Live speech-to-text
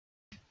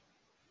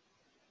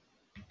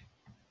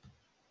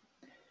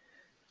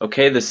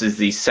Okay, this is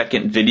the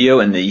second video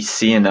in the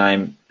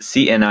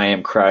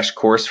CNIM crash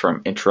course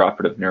from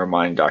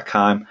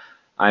interoperativeneuromonitoring.com.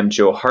 I'm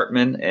Joe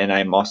Hartman, and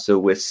I'm also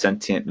with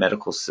Sentient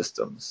Medical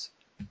Systems.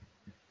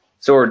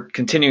 So we're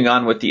continuing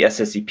on with the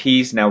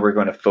SSEPs. Now we're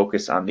going to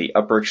focus on the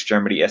upper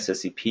extremity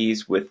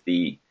SSEPs with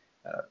the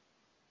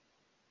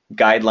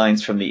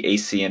guidelines from the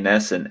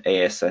ACNS and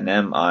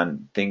ASNM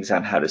on things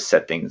on how to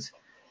set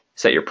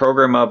your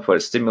program up, what to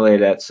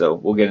stimulate at. So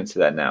we'll get into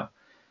that now.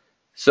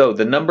 So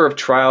the number of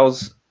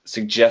trials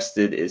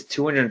suggested is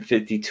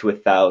 250 to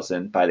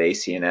 1,000 by the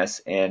ACNS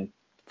and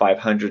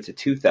 500 to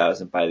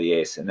 2,000 by the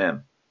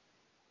ASNM.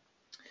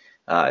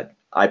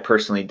 I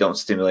personally don't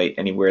stimulate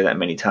anywhere that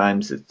many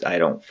times. I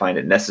don't find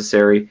it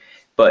necessary,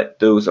 but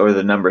those are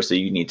the numbers that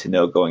you need to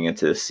know going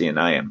into the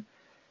CNIM.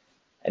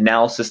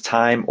 Analysis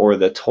time, or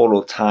the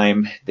total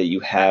time that you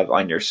have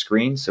on your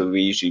screen. So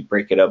we usually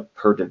break it up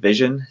per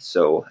division.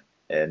 So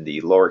in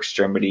the lower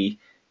extremity,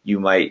 you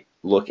might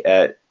look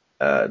at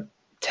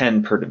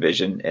 10 per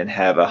division and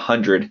have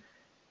 100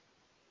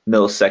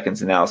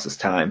 milliseconds analysis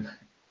time,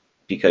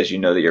 because you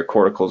know that your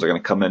corticals are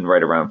going to come in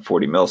right around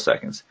 40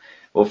 milliseconds.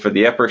 Well, for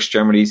the upper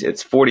extremities,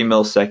 it's 40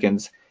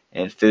 milliseconds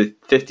and 50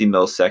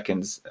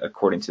 milliseconds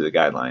according to the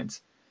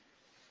guidelines.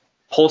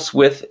 Pulse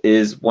width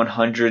is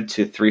 100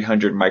 to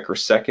 300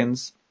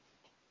 microseconds.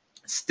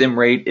 Stim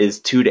rate is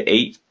 2 to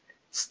 8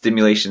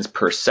 stimulations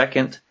per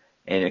second,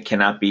 and it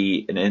cannot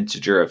be an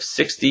integer of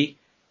 60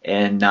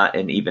 and not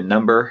an even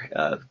number.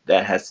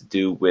 That has to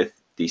do with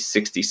the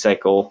 60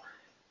 cycle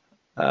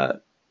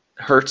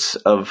hertz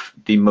of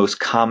the most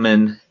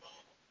common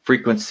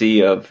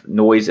frequency of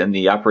noise in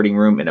the operating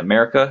room in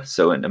America.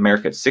 So in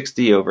America it's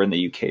 60, over in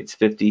the UK it's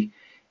 50.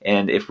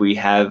 And if we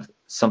have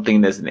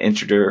something that's an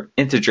integer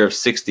of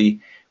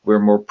 60, we're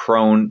more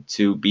prone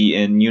to be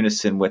in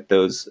unison with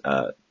those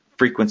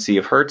frequency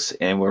of hertz,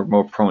 and we're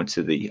more prone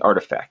to the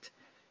artifact.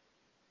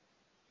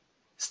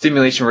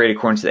 Stimulation rate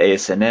according to the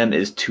ASNM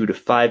is 2 to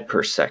 5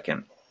 per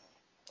second.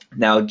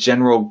 Now,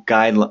 general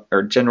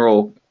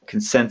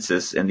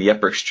consensus in the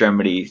upper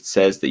extremity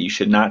says that you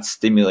should not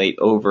stimulate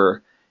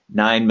over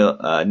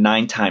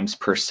 9 times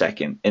per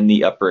second in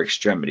the upper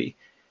extremity.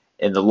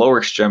 In the lower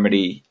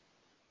extremity,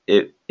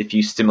 if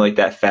you stimulate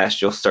that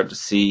fast, you'll start to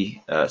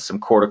see some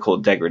cortical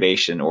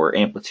degradation or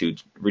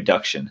amplitude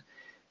reduction.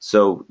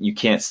 So you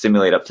can't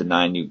stimulate up to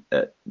 9.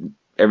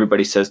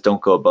 Everybody says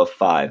don't go above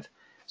 5.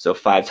 So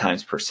 5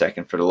 times per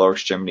second for the lower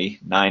extremity,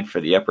 9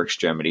 for the upper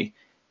extremity,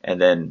 and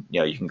then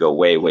you can go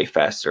way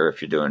faster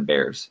if you're doing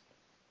bears.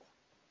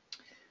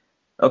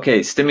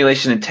 Okay,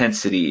 stimulation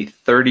intensity,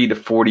 30 to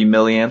 40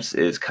 milliamps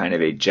is kind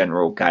of a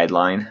general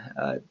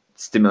guideline.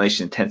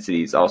 Stimulation intensity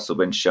has also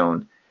been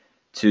shown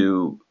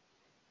to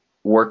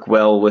work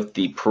well with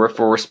the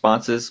peripheral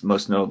responses,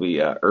 most notably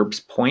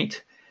Erb's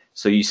point.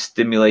 So you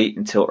stimulate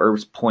until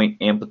Erb's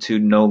point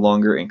amplitude no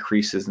longer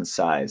increases in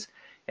size.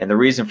 And the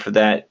reason for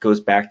that goes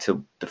back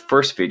to the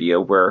first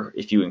video, where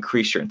if you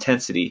increase your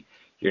intensity,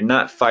 you're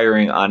not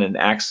firing on an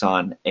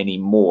axon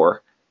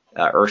anymore,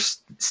 or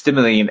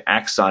stimulating an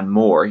axon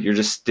more. You're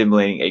just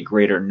stimulating a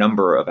greater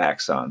number of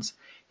axons.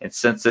 And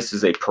since this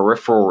is a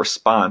peripheral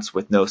response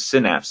with no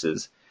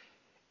synapses,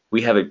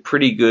 we have a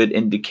pretty good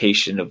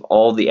indication of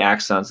all the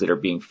axons that are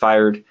being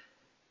fired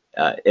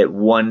at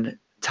one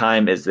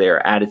time, as they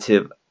are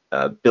additive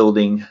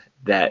building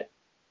that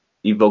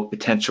evoke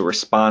potential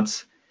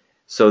response,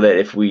 so that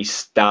if we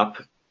stop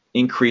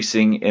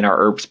increasing in our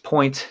Erb's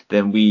point,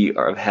 then we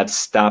have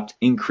stopped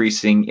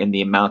increasing in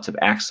the amount of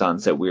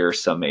axons that we are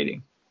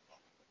summating.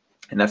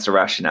 And that's the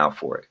rationale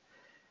for it.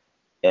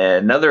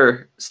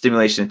 Another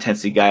stimulation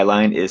intensity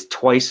guideline is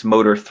twice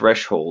motor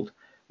threshold,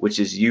 which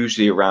is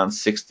usually around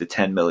 6 to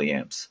 10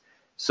 milliamps.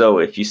 So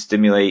if you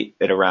stimulate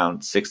at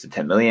around 6 to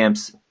 10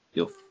 milliamps,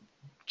 you'll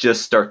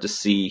just start to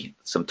see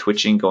some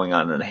twitching going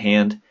on in the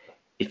hand.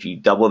 If you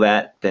double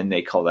that, then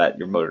they call that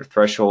your motor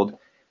threshold.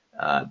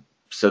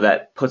 So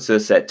that puts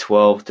us at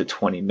 12 to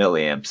 20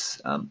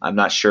 milliamps. I'm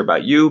not sure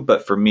about you,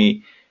 but for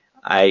me,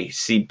 I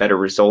see better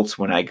results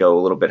when I go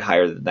a little bit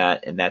higher than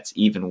that, and that's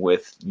even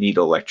with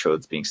needle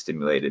electrodes being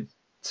stimulated.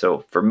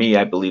 So for me,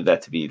 I believe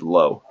that to be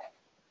low.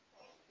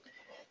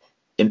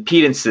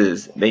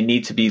 Impedances, they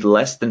need to be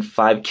less than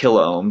 5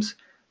 kiloohms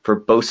for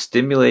both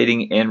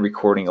stimulating and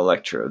recording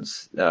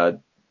electrodes.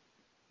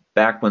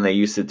 Back when they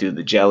used to do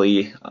the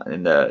jelly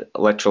and the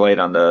electrolyte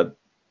on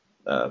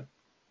the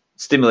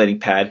stimulating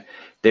pad,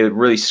 they would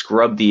really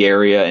scrub the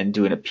area and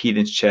do an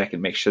impedance check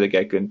and make sure they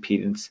got good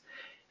impedance.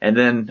 And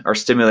then our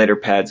stimulator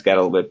pads got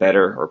a little bit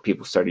better, or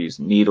people started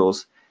using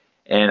needles.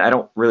 And I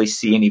don't really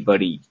see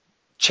anybody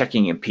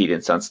checking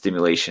impedance on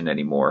stimulation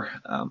anymore.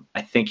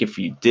 I think if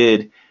you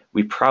did,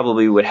 we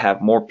probably would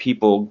have more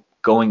people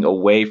going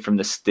away from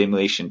the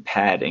stimulation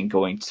pad and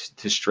going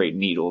to straight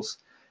needles,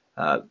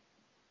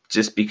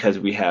 just because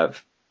we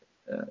have,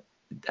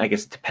 I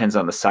guess it depends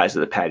on the size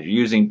of the pad you're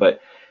using, but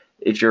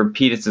if your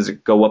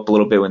impedances go up a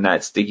little bit when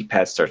that sticky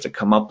pad starts to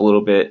come up a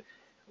little bit,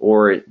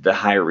 or the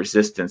higher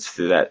resistance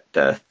through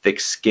that thick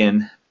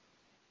skin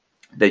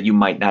that you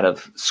might not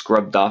have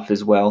scrubbed off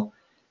as well,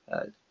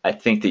 I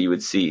think that you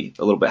would see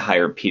a little bit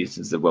higher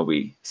impedances than what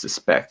we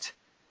suspect.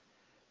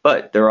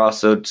 But there are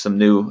also some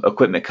new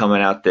equipment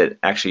coming out that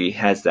actually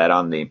has that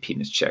on the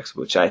impedance checks,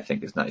 which I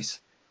think is nice.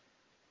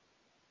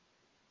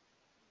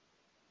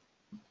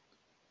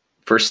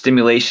 For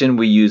stimulation,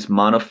 we use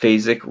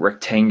monophasic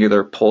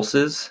rectangular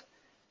pulses.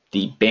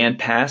 The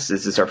bandpass,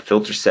 this is our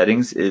filter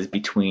settings, is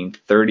between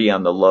 30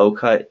 on the low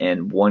cut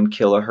and 1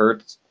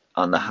 kilohertz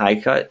on the high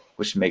cut,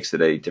 which makes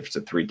it a difference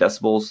of 3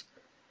 decibels.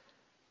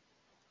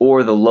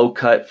 Or the low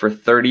cut for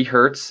 30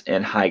 hertz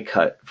and high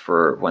cut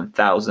for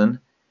 1000,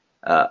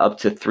 up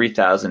to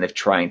 3000 if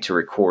trying to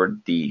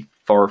record the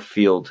far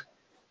field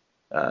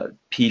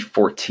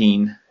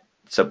P14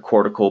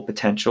 subcortical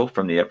potential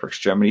from the upper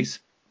extremities.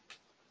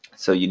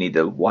 So you need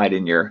to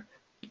widen your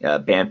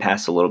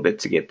bandpass a little bit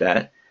to get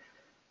that.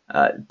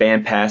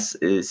 Bandpass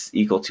is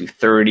equal to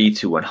 30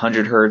 to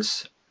 100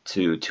 hertz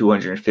to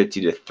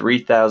 250 to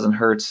 3000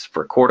 hertz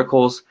for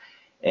corticals,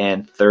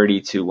 and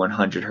 30 to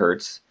 100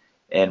 hertz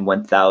and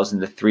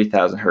 1000 to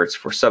 3000 hertz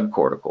for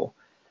subcortical.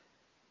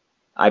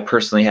 I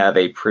personally have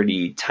a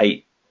pretty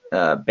tight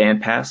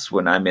bandpass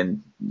when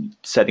I'm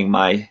setting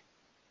my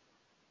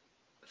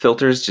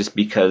filters, just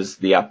because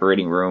the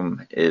operating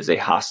room is a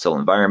hostile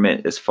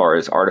environment as far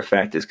as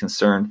artifact is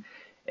concerned,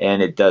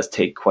 and it does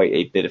take quite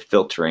a bit of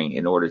filtering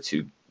in order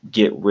to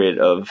get rid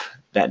of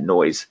that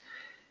noise.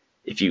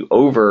 If you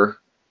over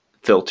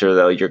filter,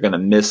 though, you're going to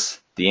miss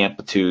the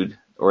amplitude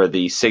or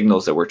the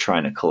signals that we're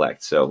trying to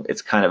collect. So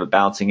it's kind of a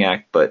balancing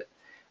act, but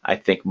I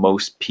think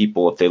most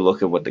people, if they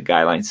look at what the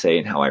guidelines say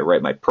and how I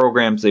write my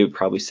programs, they would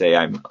probably say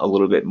I'm a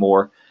little bit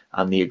more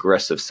on the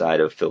aggressive side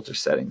of filter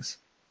settings.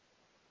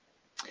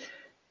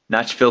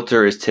 Notch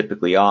filter is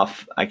typically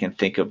off. I can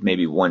think of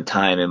maybe one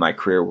time in my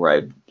career where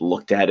I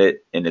looked at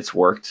it and it's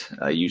worked.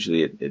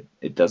 Usually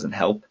it doesn't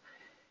help.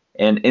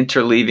 And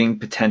interleaving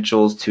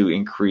potentials to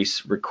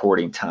increase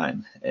recording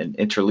time. And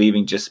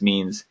interleaving just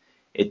means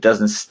it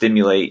doesn't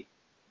stimulate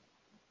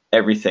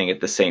everything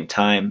at the same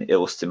time. It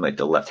will stimulate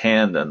the left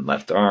hand, then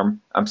left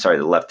arm. I'm sorry,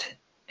 the left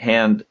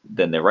hand,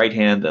 then the right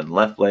hand, then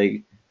left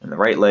leg, and the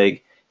right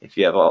leg, if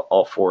you have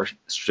all four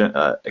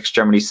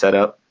extremities set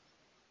up.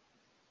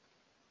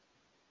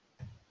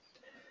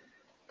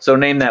 So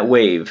name that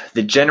wave.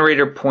 The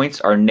generator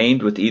points are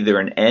named with either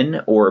an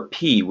N or a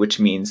P, which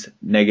means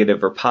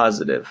negative or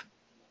positive.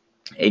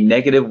 A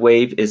negative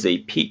wave is a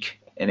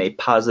peak, and a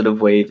positive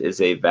wave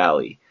is a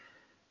valley.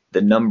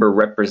 The number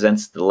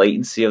represents the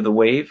latency of the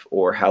wave,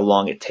 or how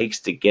long it takes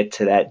to get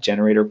to that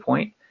generator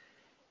point.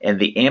 And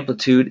the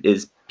amplitude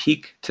is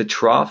peak to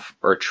trough,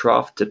 or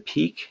trough to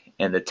peak,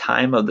 and the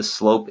time of the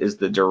slope is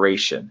the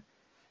duration.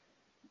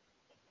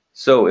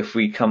 So if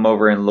we come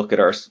over and look at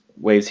our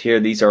waves here,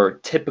 these are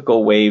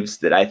typical waves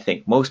that I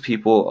think most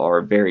people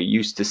are very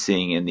used to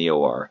seeing in the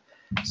OR.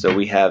 So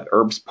we have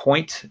Erb's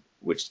point,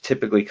 which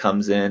typically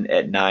comes in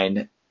at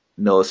 9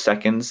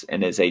 milliseconds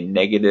and is a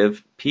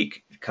negative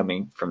peak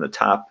coming from the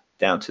top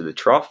down to the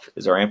trough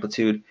is our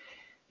amplitude.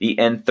 The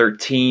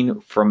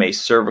N13 from a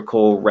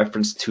cervical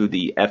reference to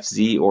the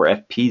FZ or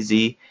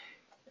FPZ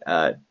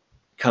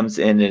comes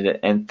in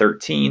at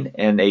N13,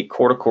 and a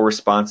cortical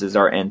response is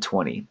our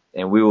N20.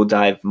 And we will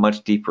dive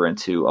much deeper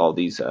into all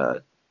these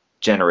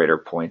generator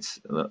points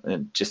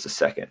in just a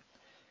second.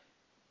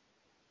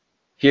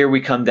 Here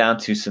we come down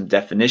to some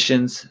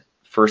definitions.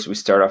 First, we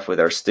start off with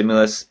our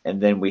stimulus,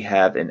 and then we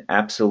have an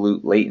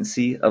absolute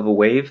latency of a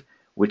wave,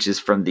 which is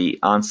from the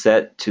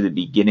onset to the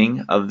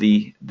beginning of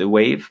the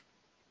wave.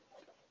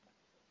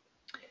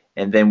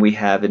 And then we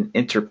have an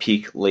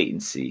interpeak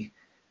latency,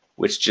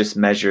 which just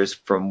measures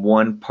from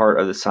one part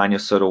of the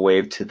sinusoidal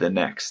wave to the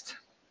next.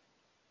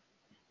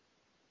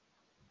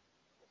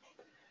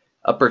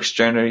 Upper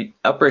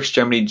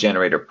extremity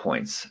generator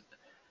points.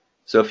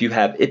 So if you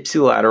have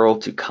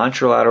ipsilateral to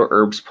contralateral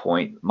Erb's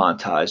point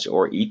montage,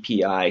 or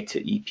EPI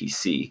to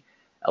EPC,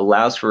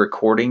 allows for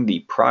recording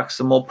the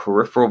proximal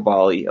peripheral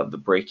volley of the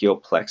brachial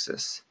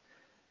plexus.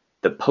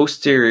 The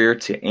posterior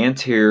to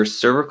anterior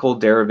cervical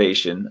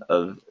derivation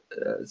of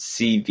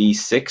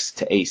CV6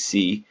 to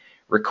AC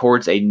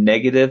records a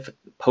negative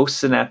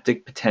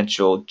postsynaptic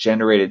potential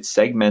generated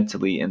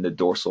segmentally in the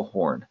dorsal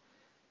horn.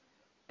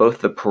 Both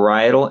the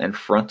parietal and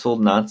frontal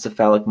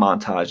noncephalic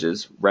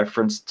montages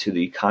referenced to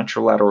the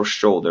contralateral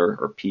shoulder,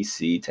 or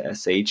PC to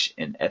SH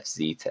and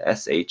FZ to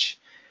SH,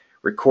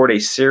 record a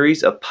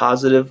series of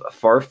positive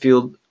far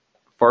fields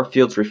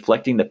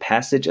reflecting the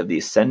passage of the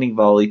ascending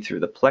volley through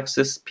the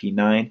plexus,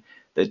 P9,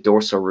 the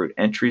dorsal root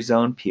entry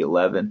zone,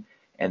 P11,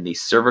 and the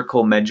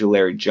cervical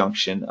medullary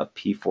junction of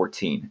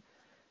P14.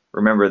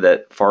 Remember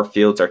that far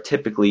fields are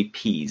typically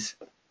Ps.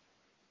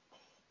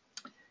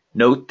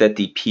 Note that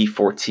the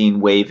P14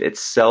 wave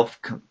itself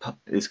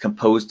is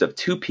composed of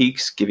two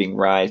peaks, giving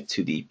rise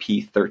to the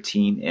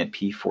P13 and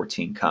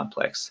P14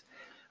 complex.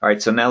 All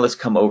right, so now let's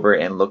come over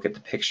and look at the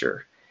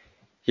picture.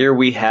 Here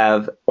we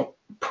have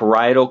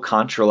parietal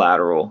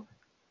contralateral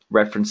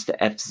reference to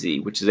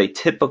FZ, which is a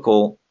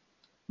typical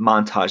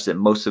montage that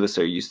most of us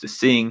are used to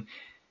seeing,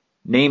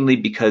 namely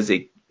because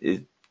it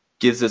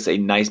gives us a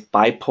nice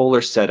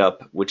bipolar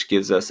setup, which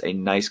gives us a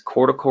nice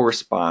cortical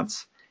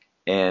response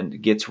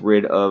and gets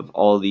rid of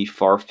all the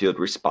far field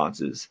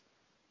responses.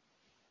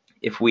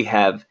 If we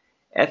have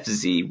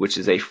FZ, which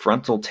is a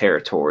frontal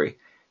territory,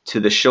 to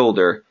the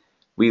shoulder,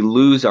 we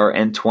lose our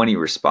N20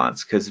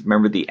 response, because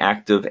remember, the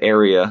active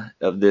area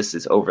of this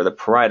is over the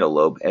parietal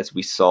lobe, as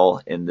we saw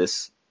in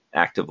this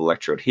active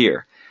electrode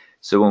here.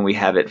 So when we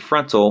have it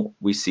frontal,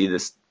 we see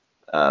this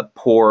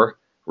poor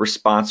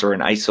response, or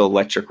an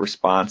isoelectric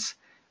response,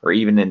 or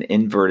even an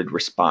inverted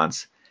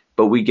response.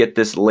 But we get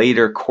this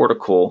later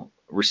cortical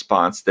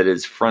response that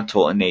is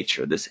frontal in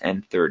nature, this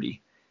N30.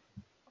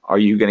 Are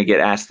you going to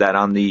get asked that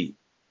on the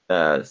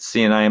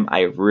CNIM?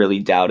 I really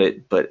doubt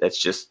it, but that's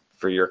just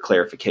for your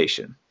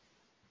clarification.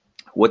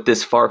 What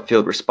this far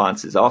field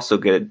response is also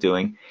good at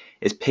doing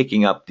is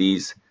picking up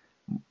these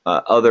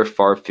other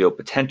far field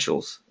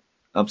potentials.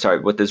 I'm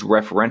sorry, what this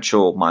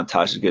referential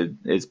montage is good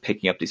is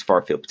picking up these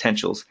far field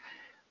potentials,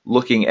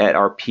 looking at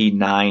our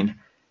P9,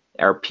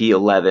 our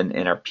P11,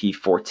 and our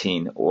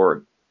P14,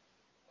 or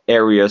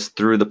areas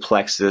through the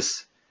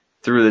plexus,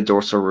 through the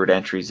dorsal root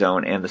entry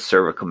zone, and the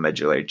cervical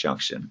medullary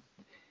junction.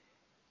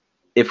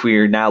 If we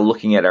are now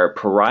looking at our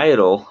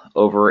parietal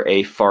over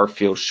a far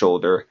field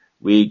shoulder,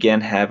 we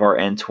again have our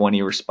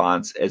N20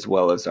 response as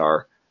well as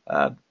our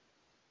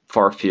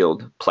far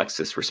field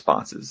plexus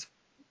responses.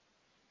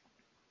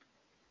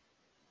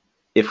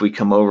 If we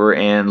come over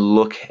and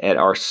look at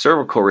our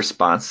cervical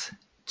response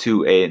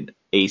to an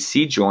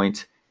AC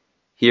joint,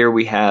 here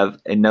we have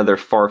another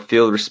far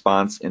field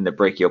response in the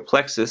brachial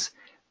plexus,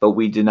 but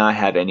we do not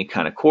have any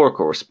kind of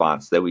cortical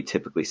response that we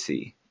typically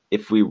see.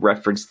 If we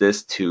reference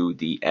this to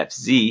the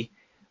FZ,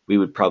 we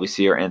would probably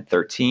see our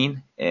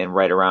N13, and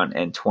right around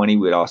N20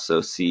 we'd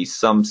also see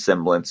some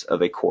semblance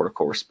of a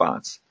cortical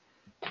response.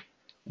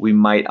 We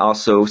might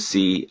also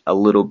see a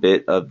little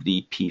bit of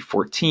the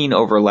P14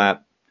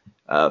 overlap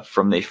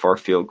from the far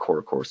field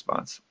cortical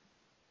response.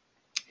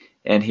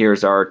 And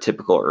here's our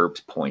typical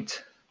Erb's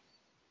point.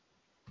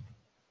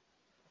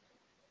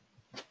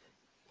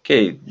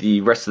 Okay,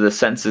 the rest of the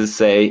sentences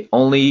say,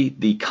 only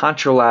the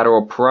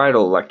contralateral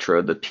parietal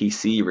electrode, the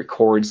PC,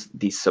 records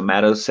the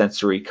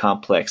somatosensory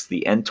complex,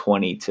 the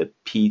N20 to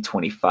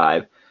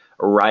P25,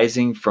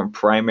 arising from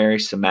primary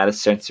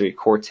somatosensory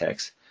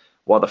cortex,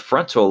 while the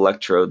frontal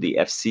electrode, the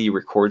FC,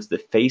 records the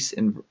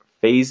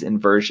phase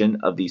inversion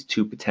of these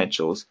two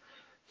potentials,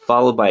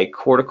 followed by a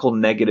cortical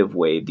negative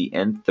wave, the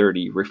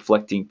N30,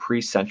 reflecting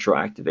precentral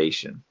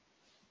activation.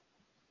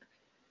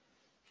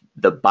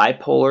 The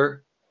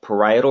bipolar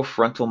parietal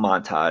frontal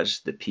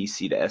montage, the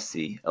PC to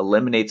FC,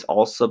 eliminates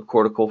all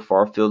subcortical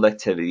far field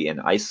activity and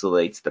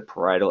isolates the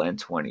parietal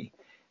N20.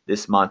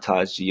 This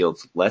montage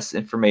yields less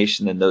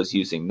information than those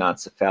using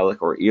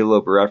non-cephalic or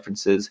earlobe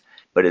references,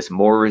 but is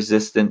more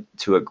resistant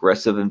to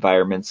aggressive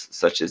environments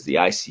such as the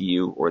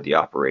ICU or the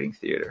operating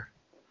theater.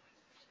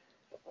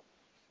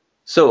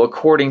 So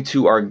according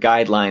to our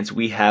guidelines,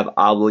 we have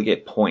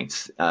obligate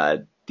points.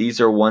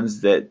 These are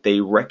ones that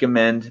they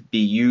recommend be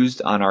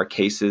used on our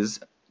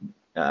cases.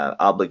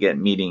 Obligate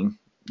meaning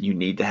you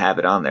need to have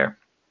it on there.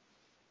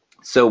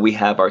 So we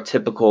have our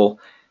typical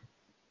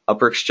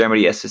upper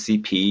extremity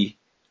SSEP,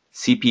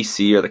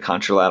 CPC, or the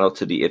contralateral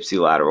to the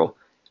ipsilateral.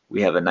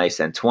 We have a nice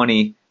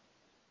N20,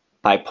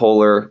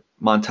 bipolar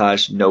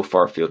montage, no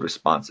far field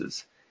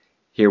responses.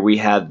 Here we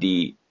have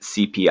the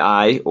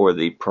CPI, or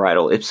the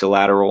parietal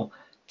ipsilateral,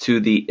 to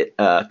the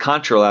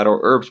contralateral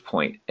Erb's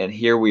point, and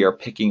here we are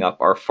picking up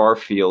our far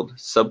field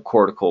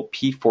subcortical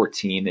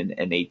P14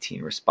 and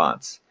N18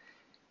 response.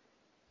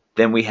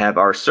 Then we have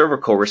our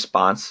cervical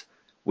response,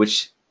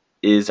 which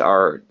is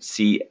our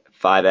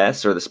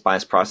C5S, or the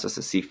spinous process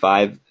of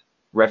C5,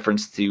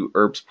 reference to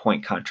Erb's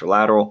point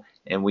contralateral,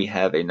 and we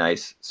have a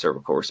nice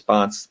cervical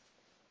response.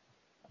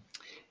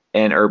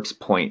 And Erb's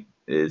point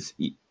is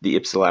the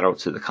ipsilateral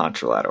to the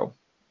contralateral.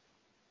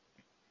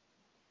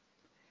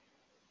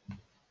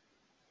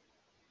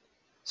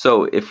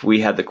 So if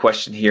we had the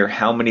question here,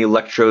 how many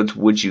electrodes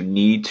would you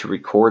need to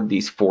record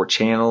these 4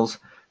 channels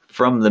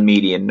from the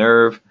median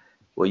nerve?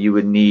 Well, you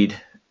would need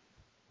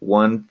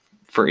 1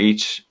 for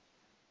each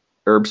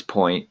Erb's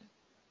point,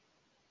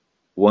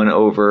 1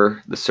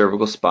 over the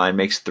cervical spine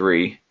makes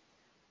 3,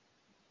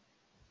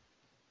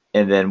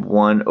 and then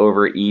 1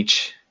 over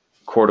each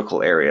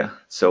cortical area,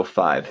 so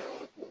 5,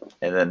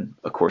 and then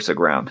of course a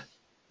ground.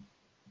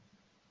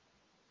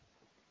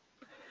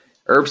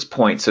 Erb's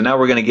point, so now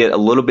we're going to get a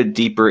little bit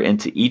deeper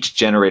into each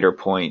generator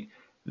point.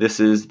 This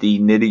is the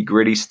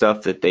nitty-gritty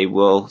stuff that they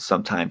will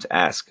sometimes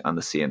ask on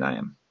the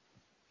CNIM.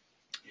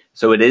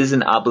 So it is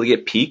an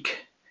obligate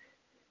peak.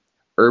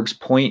 Erb's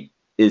point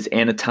is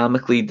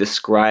anatomically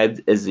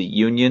described as the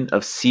union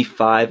of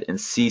C5 and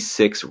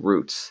C6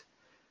 roots.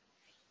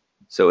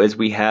 So as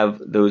we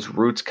have those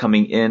roots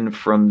coming in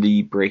from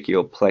the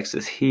brachial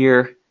plexus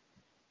here,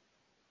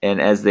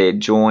 and as they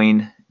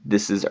join,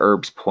 this is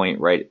Erb's point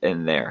right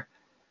in there.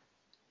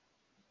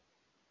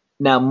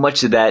 Now,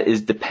 much of that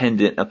is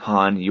dependent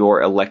upon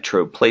your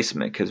electrode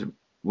placement, because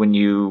when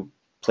you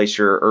place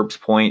your Erb's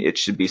point, it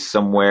should be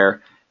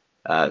somewhere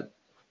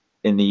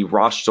in the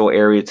rostral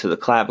area to the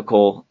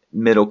clavicle,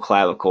 middle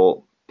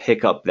clavicle,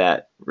 pick up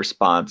that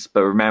response.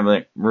 But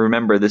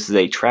remember this is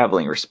a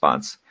traveling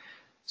response.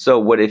 So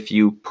what if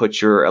you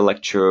put your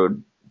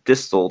electrode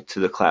distal to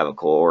the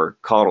clavicle or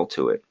caudal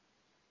to it?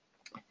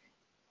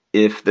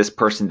 If this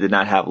person did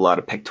not have a lot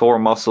of pectoral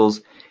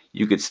muscles,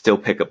 you could still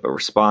pick up a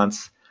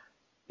response.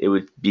 It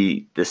would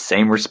be the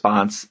same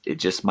response, it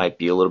just might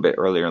be a little bit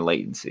earlier in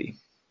latency.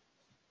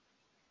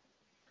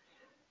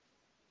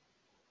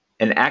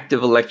 An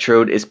active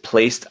electrode is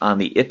placed on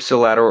the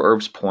ipsilateral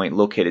Erb's point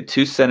located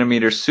 2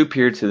 centimeters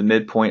superior to the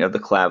midpoint of the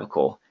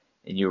clavicle,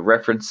 and your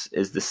reference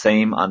is the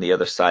same on the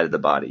other side of the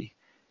body.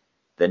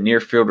 The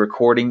near-field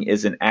recording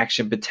is an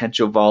action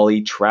potential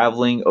volley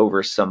traveling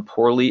over some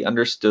poorly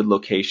understood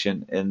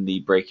location in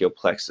the brachial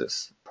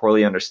plexus.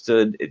 Poorly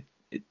understood,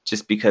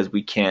 just because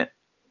we can't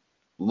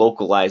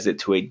localize it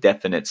to a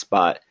definite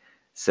spot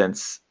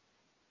since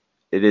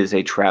it is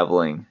a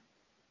traveling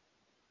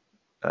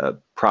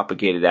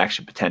propagated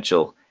action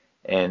potential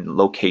and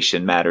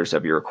location matters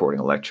of your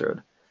recording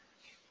electrode.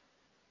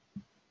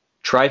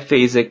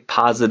 Triphasic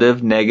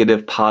positive,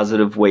 negative,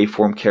 positive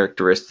waveform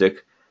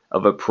characteristic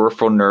of a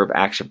peripheral nerve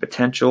action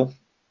potential.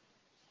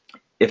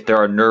 If there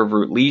are nerve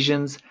root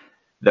lesions,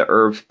 the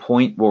Erb's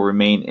point will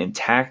remain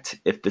intact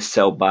if the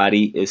cell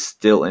body is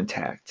still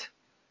intact.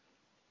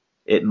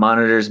 It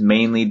monitors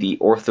mainly the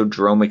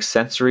orthodromic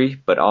sensory,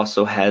 but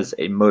also has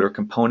a motor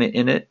component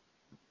in it.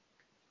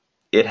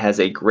 It has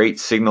a great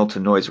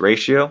signal-to-noise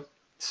ratio,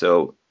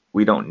 so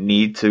we don't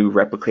need to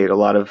replicate a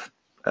lot of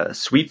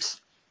sweeps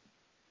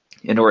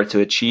in order to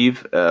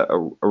achieve a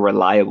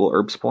reliable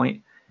Erb's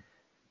point.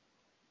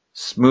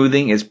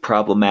 Smoothing is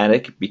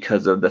problematic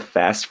because of the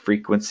fast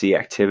frequency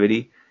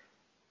activity.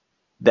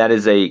 That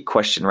is a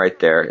question right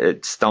there.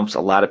 It stumps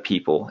a lot of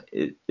people.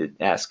 It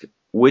asks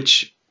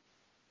which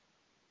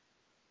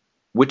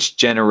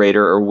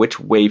generator or which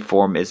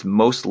waveform is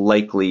most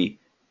likely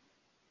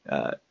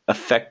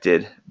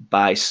affected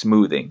by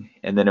smoothing,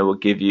 and then it will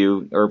give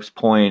you Erb's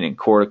point and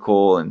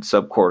cortical and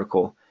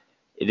subcortical.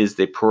 It is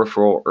the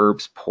peripheral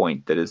Erb's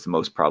point that is the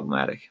most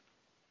problematic.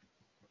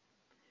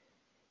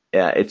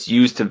 It's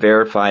used to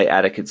verify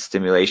adequate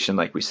stimulation,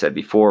 like we said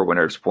before. When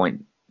Erb's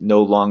point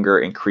no longer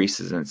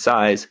increases in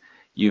size,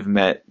 you've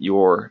met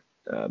your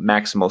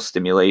maximal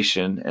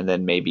stimulation, and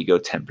then maybe go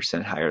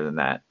 10% higher than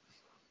that.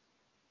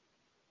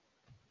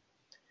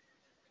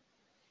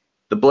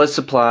 The blood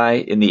supply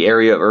in the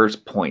area of Erb's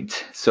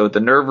point. So the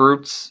nerve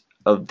roots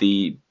of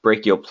the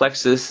brachial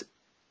plexus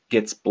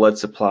gets blood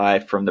supply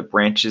from the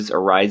branches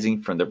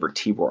arising from the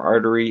vertebral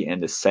artery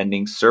and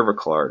ascending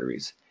cervical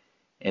arteries.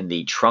 And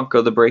the trunk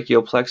of the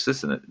brachial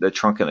plexus, and the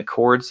trunk and the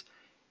cords,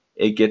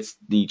 it gets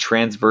the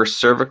transverse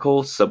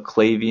cervical,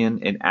 subclavian,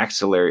 and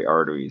axillary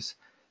arteries.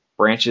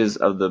 Branches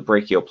of the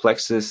brachial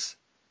plexus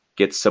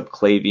get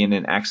subclavian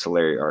and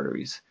axillary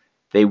arteries.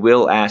 They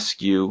will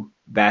ask you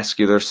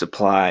vascular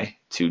supply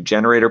to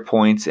generator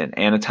points and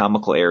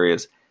anatomical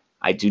areas.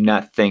 I do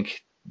not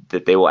think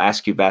that they will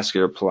ask you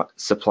vascular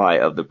supply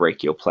of the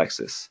brachial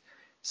plexus,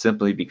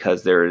 simply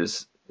because there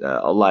is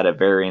a lot of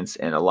variance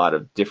and a lot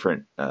of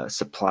different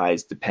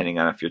supplies depending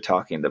on if you're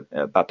talking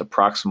about the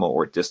proximal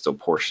or distal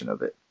portion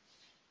of it.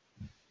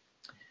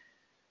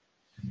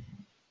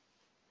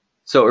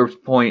 So Erb's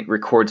point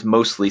records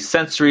mostly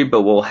sensory,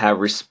 but will have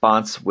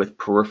response with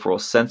peripheral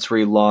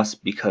sensory loss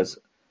because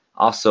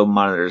also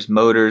monitors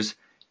motors,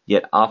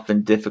 yet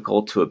often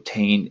difficult to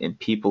obtain in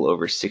people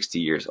over 60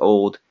 years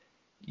old.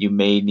 You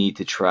may need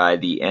to try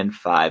the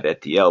N5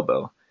 at the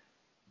elbow.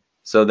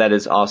 So that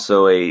is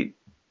also a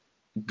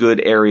good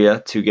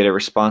area to get a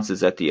response,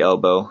 is at the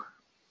elbow,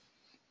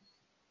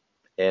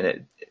 and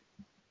it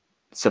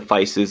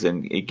suffices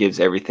and it gives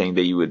everything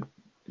that you would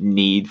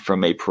need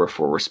from a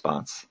peripheral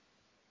response.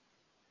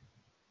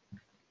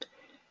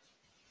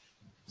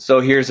 So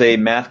here's a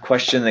math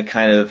question that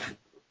kind of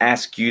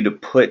asks you to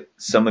put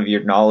some of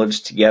your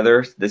knowledge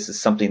together. This is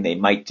something they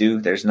might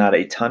do. There's not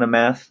a ton of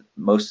math.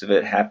 Most of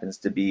it happens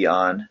to be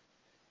on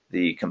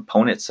the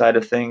component side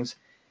of things.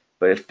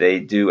 But if they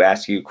do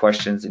ask you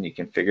questions and you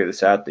can figure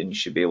this out, then you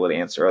should be able to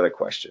answer other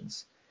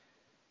questions.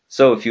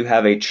 So if you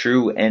have a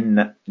true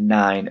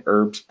N9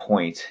 Erb's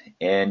point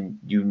and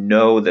you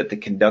know that the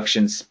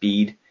conduction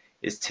speed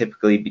is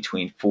typically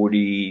between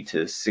 40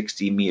 to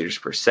 60 meters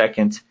per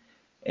second,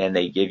 and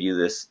they give you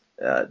this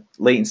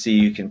latency,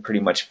 you can pretty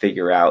much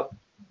figure out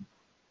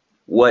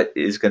what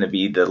is going to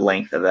be the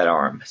length of that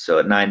arm. So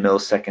at 9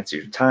 milliseconds is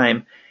your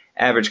time,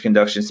 average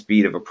conduction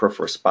speed of a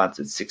peripheral response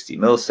at 60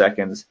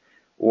 milliseconds,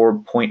 or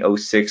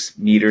 0.06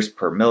 meters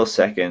per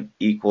millisecond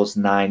equals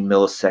 9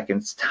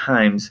 milliseconds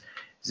times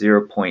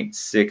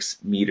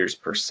 0.6 meters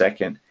per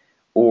second,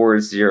 or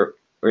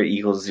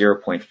equals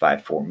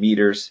 0.54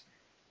 meters.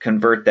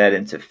 Convert that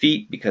into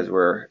feet because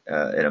we're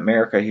in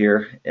America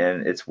here,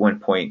 and it's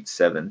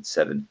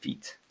 1.77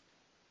 feet.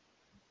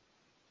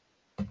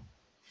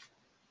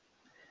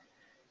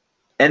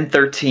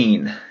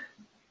 N13.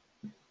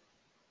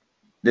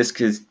 This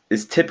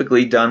is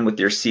typically done with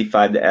your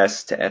C5 to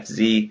S to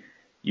FZ.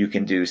 You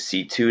can do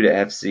C2 to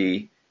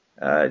FZ.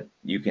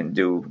 You can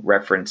do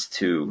reference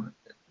to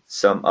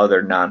some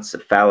other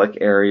non-cephalic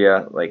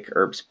area like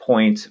Erb's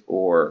point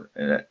or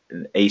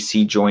an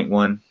AC joint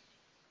one.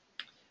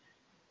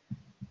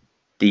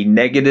 The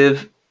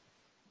negative,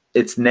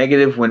 it's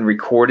negative when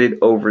recorded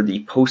over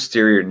the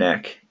posterior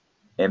neck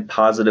and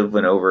positive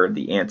when over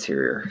the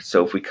anterior.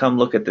 So if we come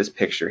look at this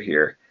picture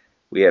here,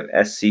 we have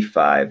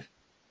SC5,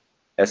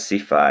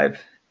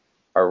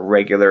 our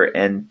regular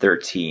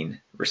N13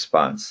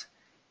 response.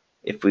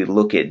 If we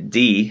look at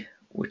D,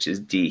 which is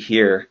D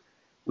here,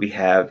 we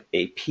have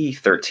a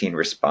P13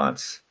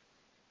 response.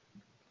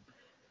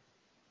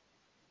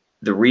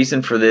 The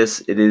reason for this,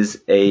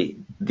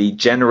 the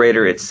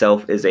generator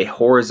itself is a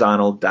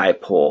horizontal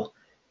dipole,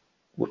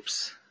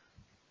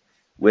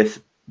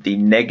 with the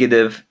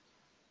negative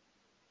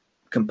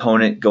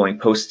component going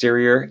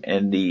posterior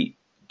and the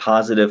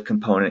positive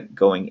component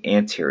going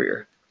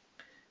anterior.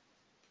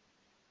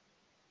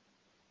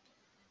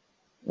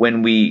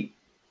 When we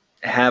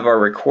have our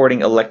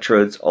recording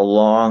electrodes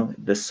along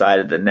the side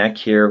of the neck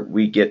here,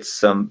 we get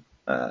some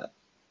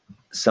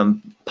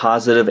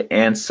positive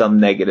and some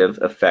negative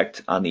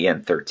effect on the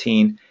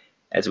N13.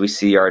 As we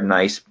see, our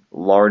nice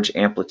large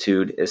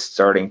amplitude is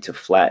starting to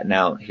flatten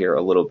out here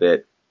a little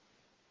bit,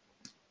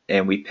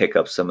 and we pick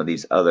up some of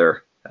these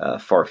other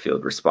far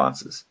field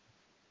responses.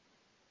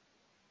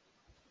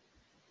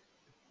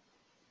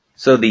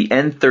 So the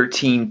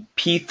N13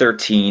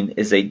 P13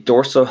 is a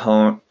dorsal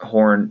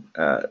horn.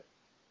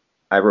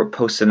 I wrote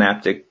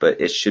postsynaptic, but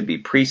it should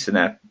be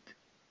presynaptic.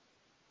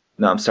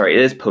 No, I'm sorry,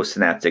 it is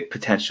postsynaptic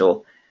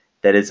potential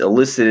that is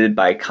elicited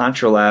by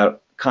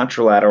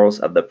contralaterals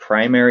of the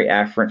primary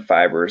afferent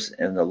fibers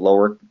in the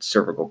lower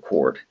cervical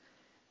cord.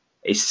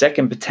 A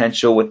second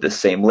potential with the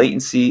same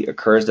latency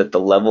occurs at the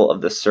level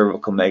of the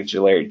cervical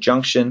medullary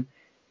junction.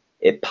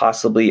 It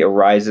possibly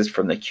arises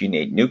from the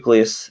cuneate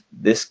nucleus.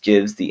 This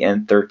gives the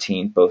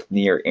N13 both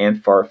near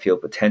and far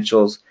field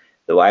potentials,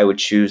 though I would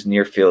choose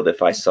near field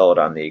if I saw it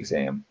on the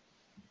exam.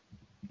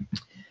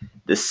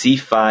 The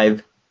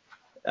C5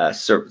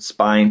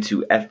 spine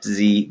to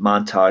FZ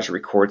montage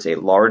records a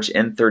large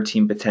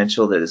N13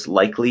 potential that is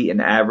likely an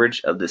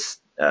average of the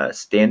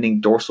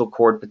standing dorsal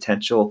cord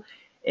potential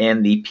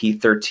and the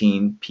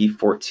P13,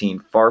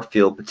 P14 far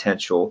field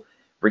potential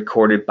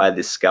recorded by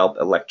the scalp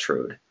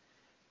electrode.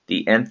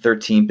 The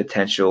N13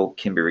 potential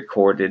can be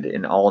recorded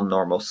in all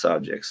normal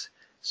subjects.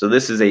 So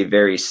this is a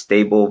very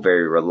stable,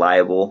 very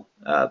reliable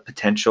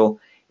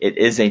potential. It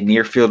is a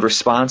near field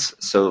response,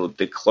 so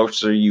the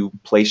closer you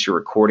place your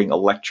recording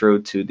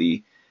electrode to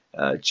the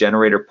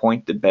generator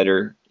point, the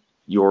better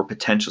your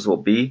potentials will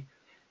be.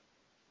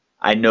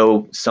 I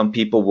know some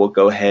people will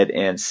go ahead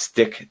and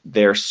stick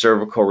their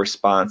cervical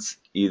response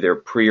either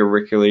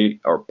pre-auricularly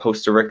or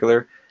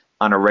post-auricular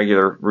on a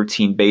regular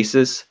routine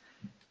basis.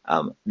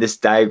 This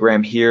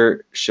diagram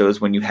here shows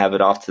when you have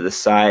it off to the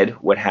side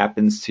what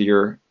happens to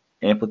your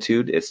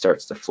amplitude. It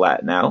starts to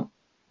flatten out.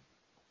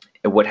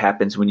 And what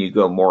happens when you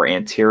go more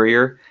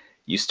anterior,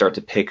 you start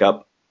to pick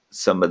up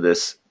some of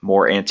this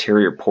more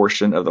anterior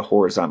portion of the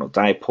horizontal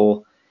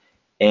dipole,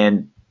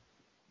 and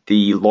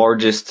the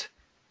largest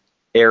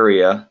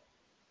area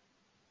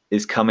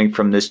is coming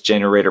from this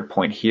generator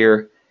point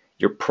here.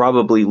 You're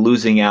probably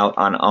losing out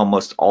on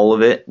almost all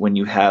of it when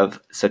you have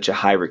such a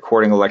high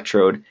recording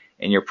electrode,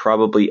 and you're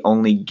probably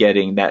only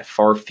getting that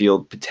far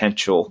field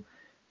potential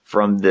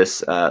from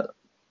this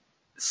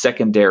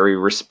secondary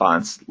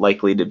response,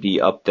 likely to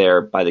be up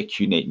there by the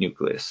cuneate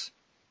nucleus.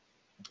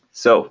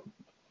 So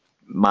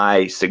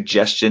my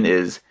suggestion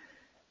is,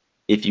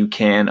 if you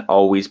can,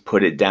 always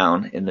put it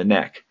down in the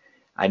neck.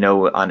 I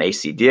know on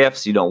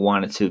ACDFs you don't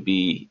want it to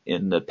be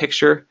in the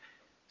picture,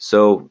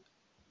 so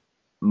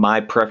my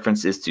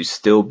preference is to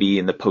still be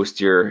in the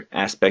posterior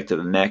aspect of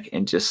the neck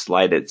and just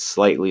slide it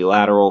slightly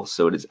lateral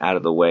so it is out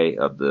of the way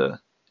of the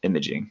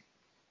imaging.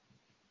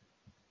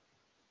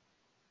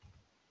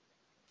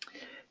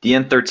 The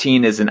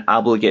N13 is an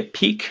obligate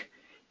peak.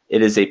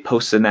 It is a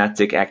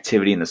postsynaptic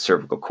activity in the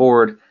cervical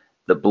cord.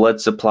 The blood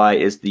supply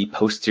is the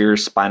posterior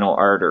spinal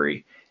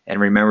artery.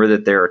 And remember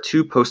that there are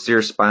two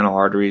posterior spinal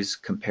arteries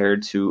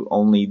compared to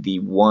only the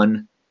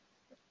one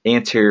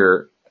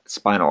anterior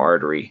spinal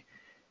artery.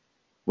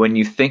 When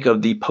you think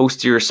of the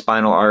posterior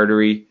spinal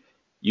artery,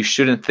 you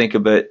shouldn't think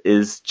of it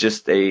as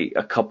just a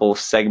couple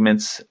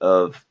segments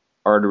of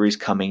arteries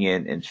coming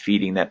in and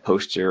feeding that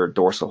posterior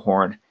dorsal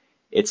horn.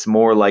 It's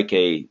more like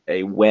a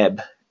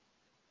web,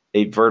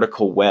 a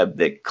vertical web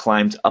that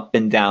climbs up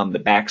and down the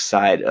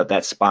backside of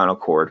that spinal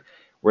cord,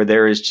 where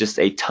there is just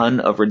a ton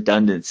of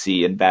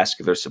redundancy in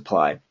vascular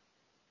supply.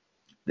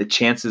 The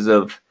chances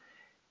of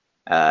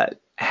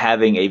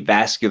having a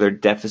vascular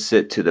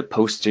deficit to the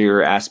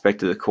posterior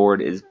aspect of the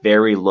cord is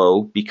very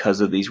low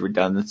because of these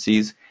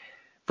redundancies,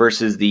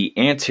 versus the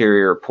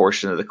anterior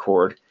portion of the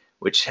cord,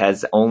 which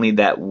has only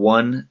that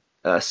one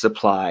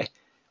supply,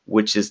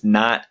 which is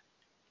not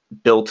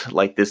built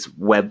like this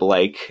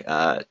web-like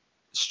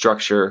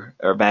structure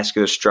or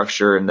vascular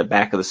structure in the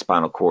back of the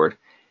spinal cord.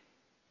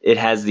 It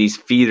has these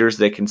feeders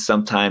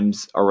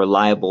that are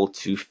reliable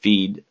to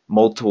feed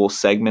multiple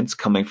segments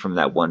coming from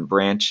that one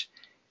branch.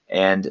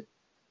 and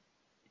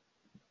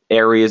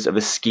areas of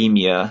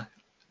ischemia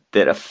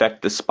that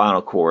affect the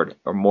spinal cord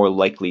are more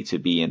likely to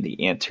be in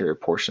the anterior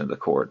portion of the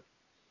cord.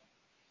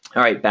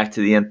 All right, back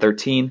to the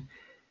N13.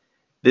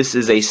 This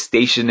is a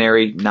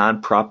stationary,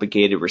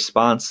 non-propagated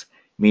response,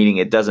 meaning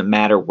it doesn't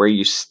matter where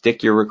you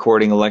stick your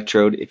recording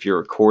electrode. If you're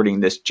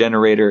recording this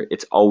generator,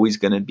 it's always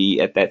going to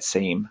be at that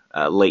same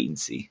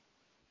latency.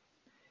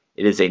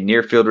 It is a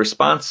near-field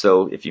response,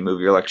 so if you move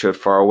your electrode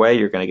far away,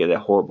 you're going to get a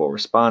horrible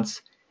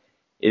response.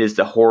 It is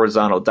the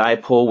horizontal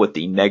dipole with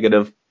the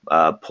negative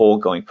pole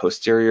going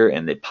posterior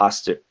and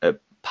the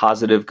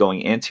positive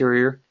going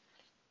anterior.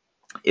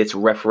 It's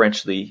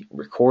referentially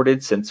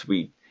recorded since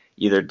we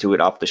either do it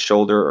off the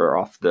shoulder or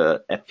off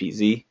the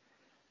FVZ.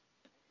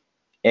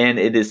 And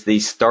it is the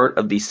start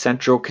of the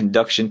central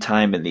conduction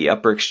time in the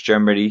upper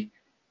extremity.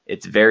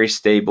 It's very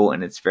stable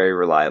and it's very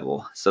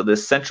reliable. So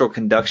this central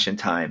conduction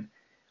time,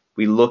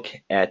 we look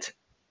at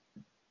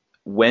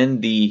when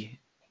the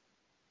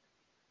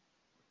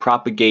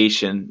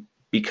propagation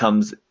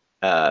becomes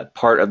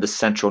part of the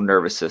central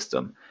nervous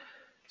system.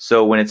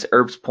 So when it's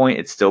Erb's point,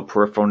 it's still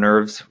peripheral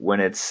nerves. When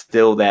it's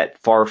still that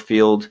far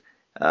field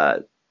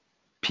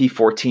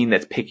P14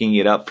 that's picking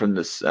it up from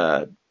this,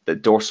 the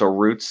dorsal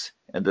roots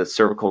and the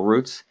cervical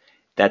roots,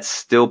 that's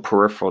still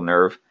peripheral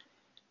nerve.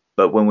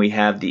 But when we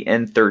have the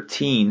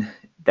N13,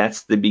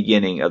 that's the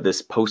beginning of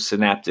this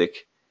postsynaptic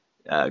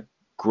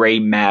gray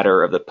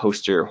matter of the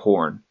posterior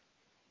horn.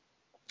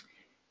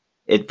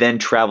 It then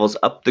travels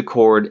up the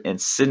cord and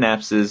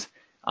synapses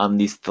on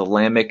these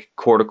thalamic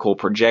cortical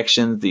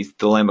projections, these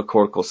thalamic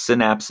cortical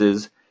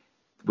synapses,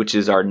 which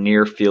is our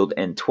near field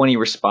N20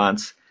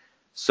 response.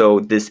 So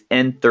this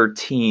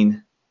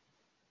N13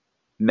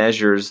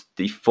 measures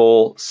the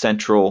full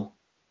central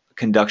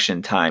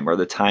conduction time, or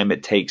the time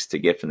it takes to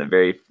get from the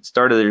very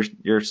start of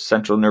your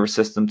central nervous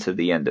system to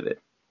the end of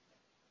it.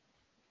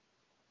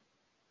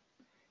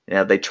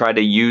 Now they try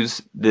to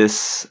use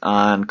this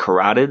on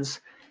carotids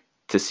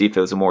to see if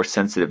it was a more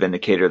sensitive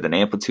indicator than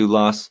amplitude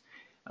loss.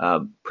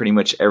 Pretty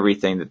much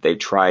everything that they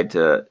tried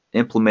to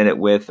implement it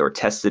with or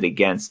test it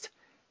against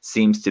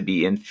seems to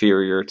be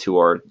inferior to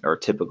our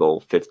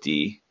typical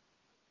 50-10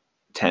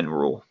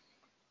 rule.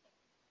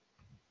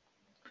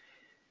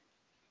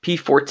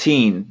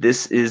 P14,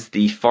 this is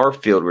the far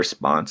field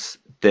response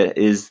that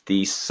is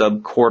the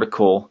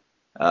subcortical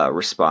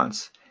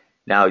response.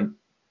 Now,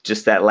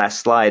 just that last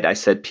slide, I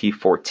said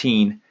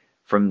P14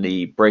 from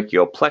the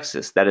brachial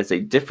plexus. That is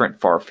a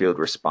different far field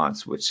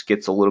response, which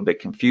gets a little bit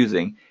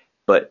confusing,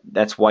 but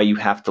that's why you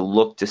have to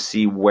look to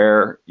see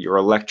where your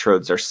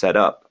electrodes are set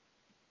up.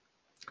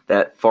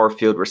 That far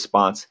field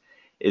response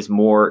is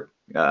more,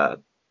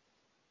 it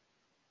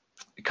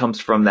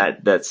comes from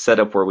that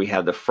setup where we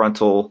have the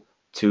frontal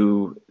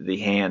to the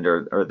hand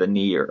or the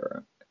knee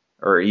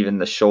or even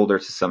the shoulder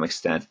to some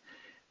extent.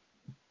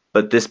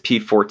 But this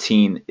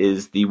P14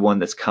 is the one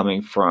that's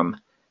coming from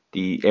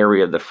the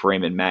area of the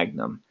foramen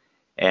magnum.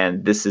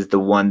 And this is the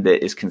one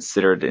that is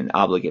considered an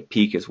obligate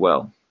peak as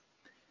well.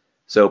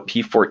 So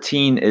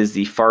P14 is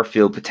the far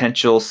field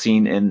potential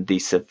seen in the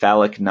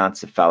cephalic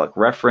non-cephalic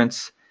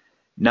reference,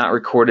 not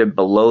recorded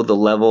below the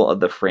level of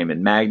the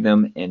foramen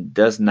magnum, and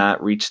does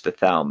not reach the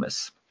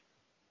thalamus.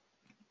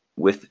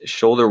 With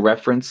shoulder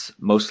reference,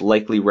 most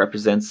likely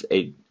represents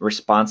a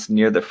response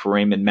near the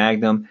foramen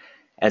magnum,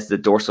 as the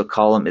dorsal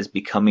column is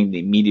becoming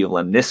the medial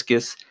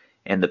lemniscus,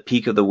 and the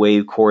peak of the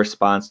wave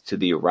corresponds to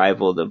the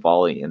arrival of the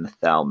volley in the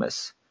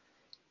thalamus.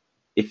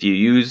 If you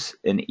use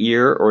an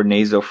ear or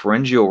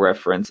nasopharyngeal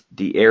reference,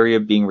 the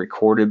area being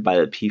recorded by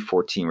the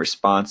P14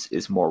 response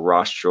is the more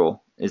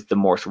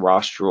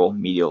rostral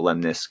medial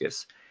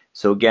lemniscus.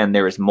 So again,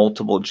 there is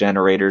multiple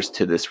generators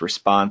to this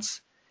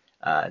response.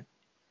 The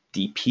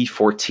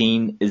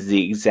P14 is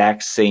the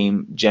exact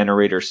same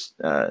generator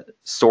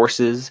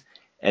sources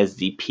as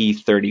the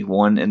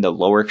P31 in the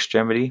lower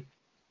extremity.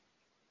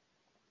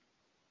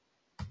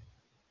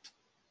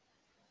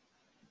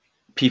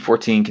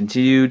 P14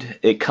 continued.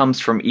 It comes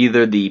from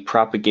either the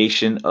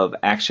propagation of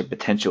action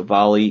potential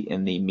volley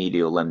in the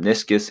medial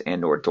lemniscus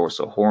and or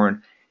dorsal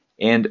horn,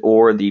 and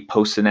or the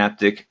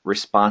postsynaptic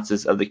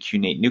responses of the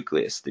cunate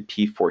nucleus. The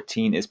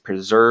P14 is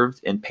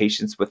preserved in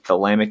patients with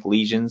thalamic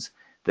lesions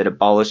that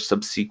abolish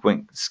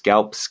subsequent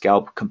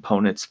scalp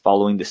components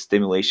following the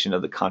stimulation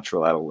of the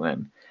contralateral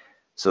limb.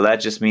 So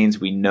that just means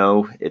we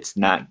know it's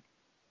not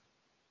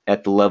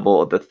at the level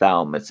of the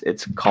thalamus,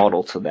 it's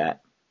caudal to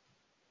that.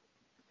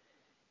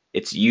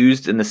 It's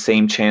used in the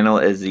same channel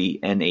as the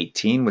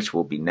N18, which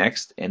will be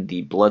next, and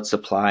the blood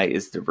supply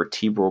is the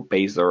vertebral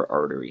basilar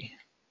artery.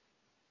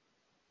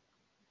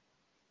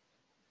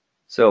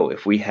 So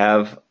if we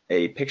have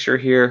a picture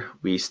here,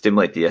 we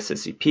stimulate the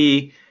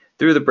SSEP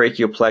through the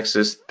brachial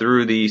plexus,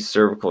 through the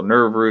cervical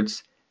nerve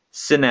roots,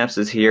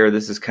 synapses here.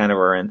 This is kind of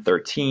our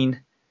N13.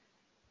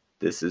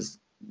 This is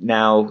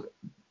now,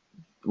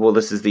 well,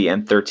 this is the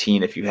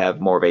N13 if you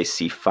have more of a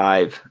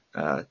C5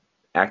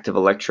 active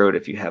electrode.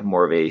 If you have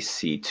more of a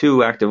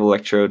C2 active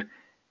electrode,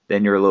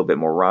 then you're a little bit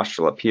more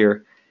rostral up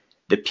here.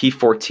 The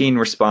P14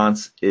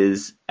 response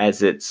is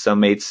as it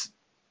summates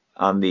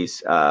on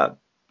these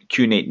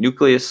cuneate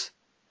nucleus,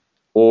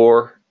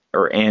 or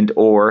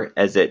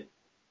as it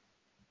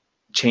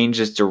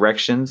changes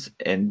directions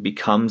and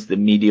becomes the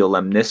medial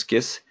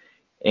lemniscus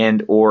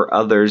and or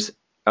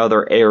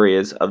other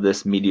areas of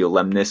this medial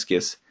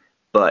lemniscus,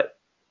 but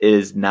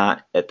is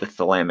not at the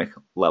thalamic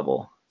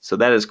level. So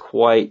that is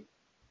quite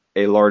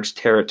a large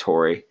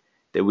territory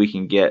that we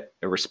can get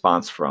a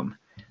response from,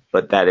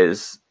 but that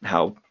is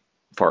how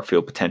far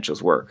field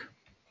potentials work.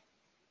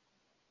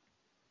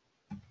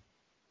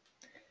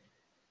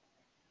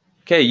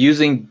 Okay,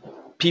 using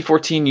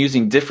P14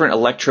 using different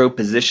electrode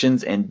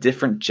positions and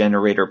different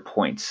generator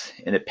points.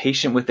 In a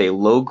patient with a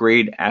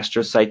low-grade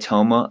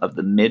astrocytoma of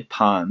the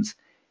mid-pons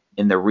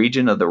in the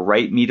region of the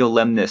right medial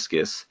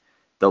lemniscus,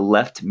 the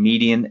left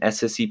median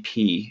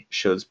SSEP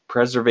shows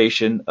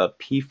preservation of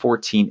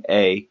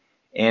P14A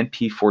and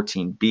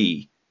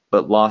P14B,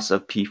 but loss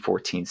of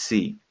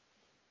P14C.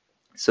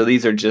 So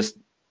these are just,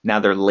 now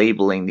they're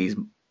labeling these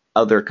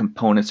other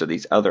components or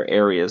these other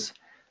areas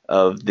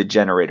of the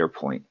generator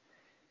point.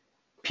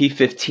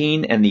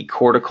 P15 and the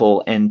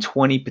cortical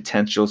N20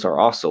 potentials are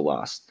also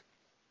lost.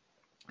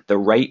 The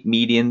right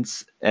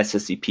median's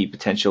SSEP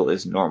potential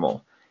is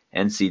normal.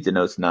 NC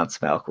denotes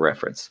non-cephalic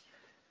reference.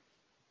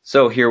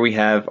 So here we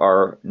have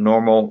our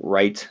normal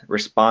right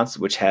response,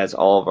 which has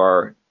all of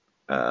our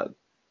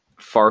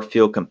far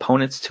field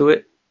components to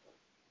it.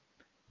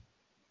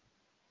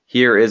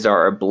 Here is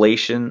our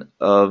ablation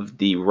of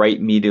the right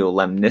medial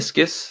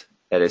lemniscus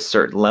at a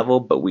certain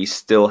level, but we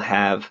still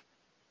have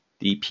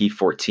the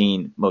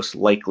P14 most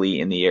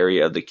likely in the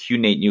area of the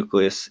cuneate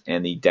nucleus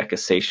and the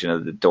decussation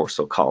of the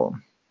dorsal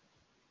column.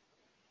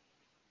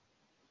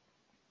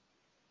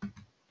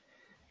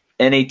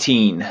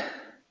 N18,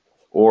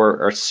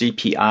 or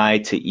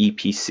CPI to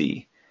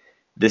EPC.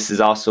 This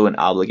is also an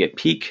obligate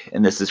peak,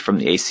 and this is from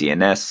the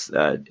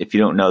ACNS. If you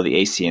don't know, the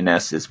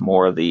ACNS is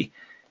more of the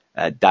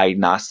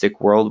diagnostic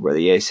world, where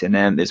the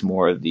CNIM is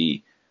more of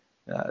the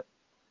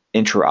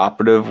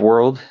intraoperative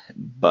world,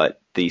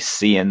 but the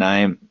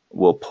CNIM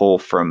will pull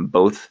from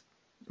both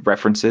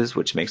references,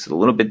 which makes it a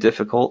little bit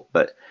difficult,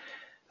 but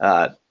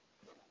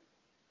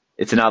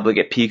it's an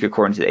obligate peak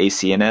according to the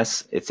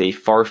ACNS. It's a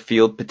far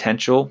field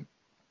potential.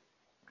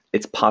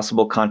 It's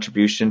possible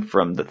contribution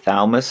from the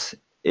thalamus.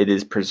 It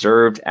is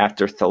preserved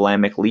after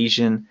thalamic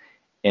lesion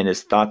and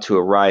is thought to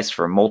arise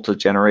from multiple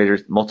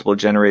generators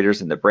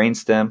in the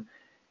brainstem.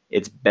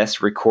 It's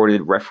best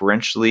recorded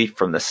referentially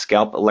from the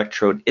scalp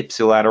electrode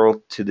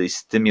ipsilateral to the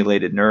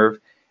stimulated nerve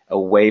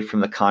away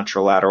from the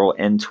contralateral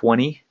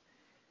N20,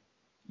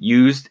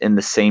 used in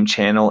the same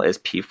channel as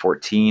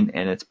P14,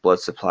 and its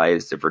blood supply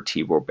is the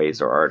vertebral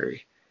basal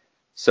artery.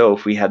 So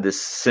if we have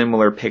this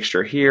similar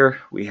picture here,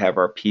 we have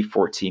our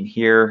P14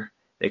 here.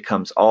 It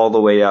comes all the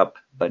way up,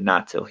 but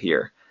not till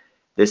here.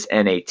 This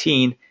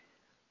N18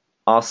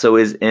 also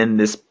is in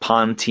this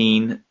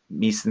pontine,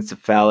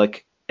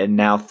 mesencephalic, and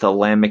now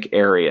thalamic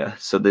area.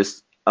 So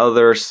this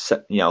other,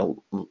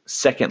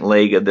 second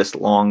leg of this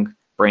long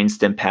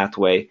brainstem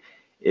pathway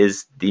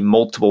is the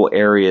multiple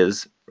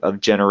areas of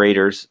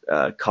generators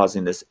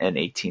causing this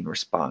N18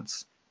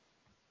 response.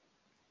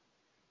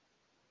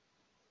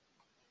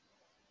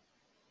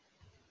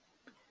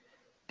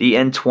 The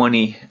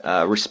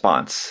N20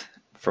 response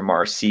from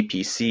our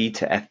CPC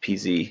to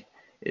FPZ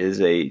is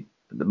the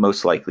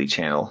most likely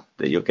channel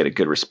that you'll get a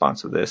good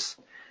response with this.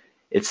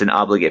 It's an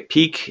obligate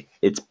peak.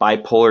 Its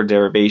bipolar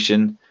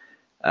derivation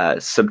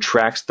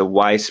subtracts the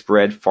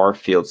widespread far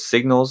field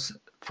signals,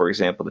 for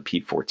example, the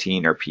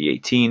P14 or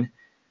P18,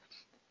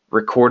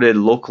 recorded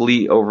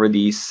locally over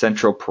the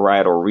central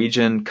parietal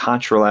region,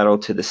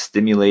 contralateral to the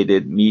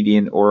stimulated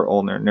median or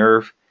ulnar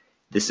nerve.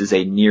 This is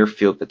a near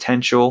field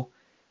potential.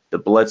 The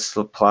blood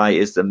supply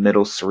is the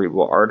middle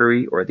cerebral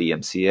artery, or the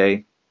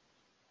MCA,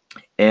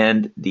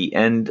 and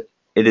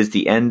it is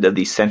the end of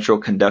the central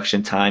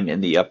conduction time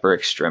in the upper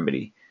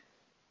extremity.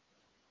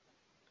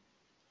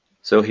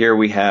 So here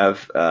we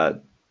have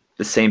the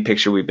same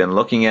picture we've been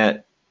looking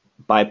at.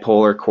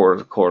 Bipolar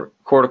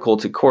cortical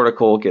to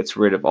cortical gets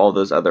rid of all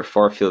those other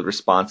far field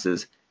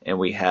responses, and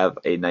we have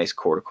a nice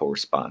cortical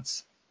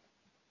response.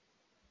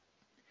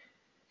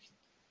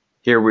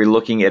 Here we're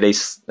looking at a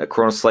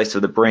coronal slice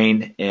of the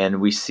brain,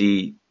 and we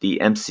see the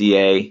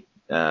MCA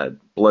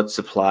blood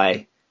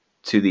supply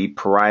to the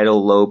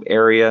parietal lobe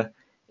area.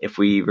 If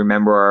we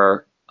remember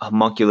our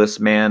homunculus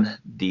man,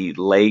 the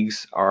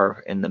legs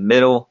are in the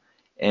middle,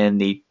 and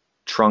the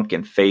trunk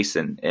and face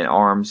and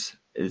arms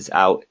is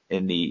out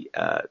in the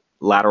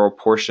lateral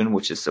portion,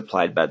 which is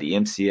supplied by the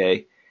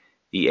MCA.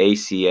 The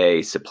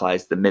ACA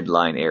supplies the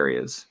midline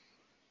areas.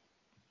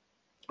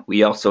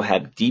 We also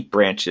have deep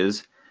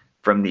branches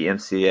from the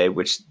MCA,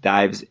 which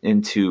dives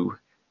into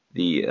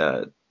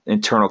the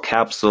internal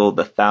capsule,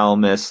 the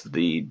thalamus,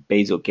 the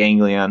basal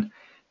ganglion,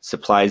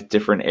 supplies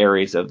different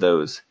areas of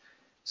those.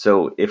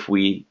 So if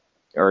we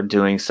are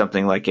doing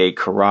something like a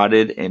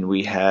carotid and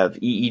we have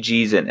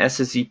EEGs and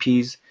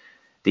SSEPs,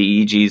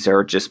 the EEGs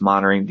are just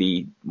monitoring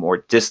the more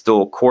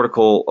distal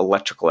cortical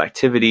electrical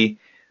activity,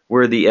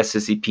 where the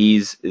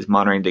SSEPs is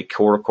monitoring the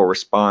cortical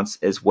response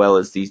as well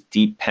as these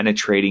deep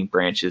penetrating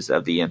branches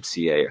of the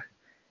MCA.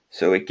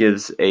 So it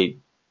gives a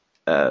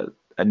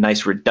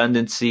nice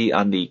redundancy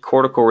on the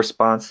cortical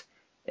response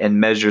and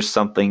measures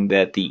something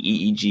that the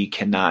EEG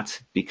cannot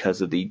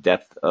because of the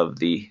depth of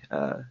the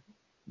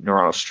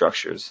neuronal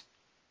structures.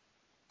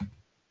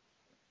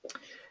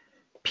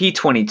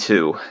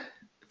 P22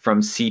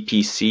 from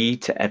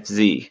CPC to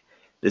FZ.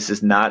 This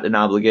is not an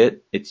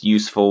obligate. It's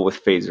useful with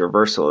phase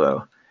reversal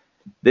though.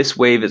 This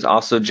wave is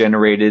also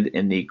generated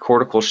in the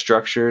cortical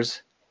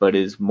structures, but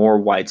is more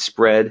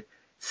widespread,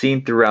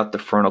 seen throughout the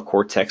frontal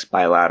cortex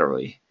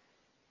bilaterally.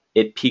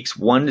 It peaks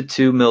 1 to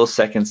 2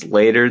 milliseconds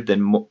later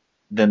than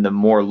the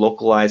more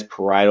localized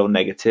parietal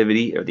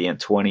negativity, or the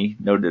M20,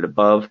 noted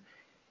above,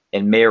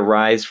 and may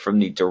arise from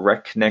the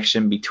direct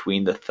connection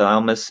between the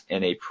thalamus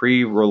and a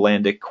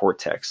pre-Rolandic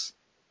cortex.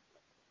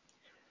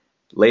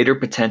 Later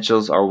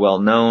potentials are well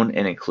known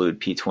and include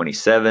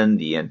P27,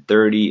 the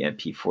N30, and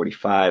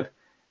P45.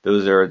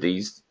 Those are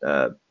these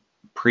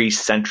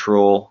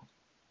pre-central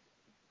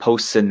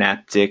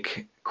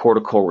postsynaptic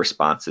cortical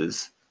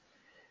responses.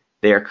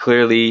 They are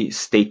clearly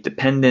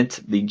state-dependent.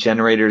 The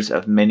generators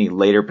of many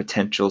later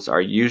potentials are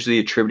usually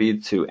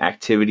attributed to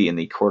activity in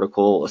the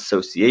cortical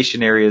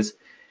association areas.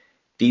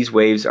 These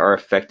waves are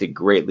affected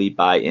greatly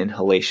by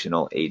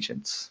inhalational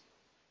agents.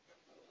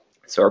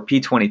 So our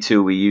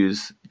P22 we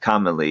use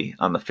commonly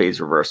on the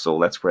phase reversal.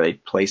 That's where they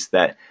place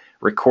that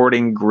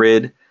recording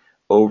grid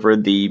over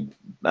the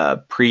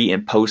pre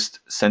and post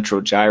central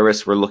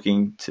gyrus. We're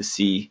looking to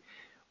see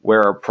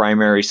where our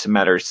primary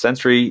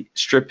somatosensory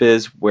strip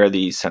is, where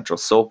the central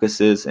sulcus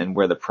is, and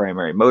where the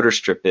primary motor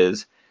strip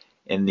is.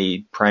 In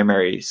the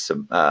primary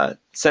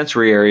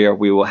sensory area,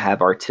 we will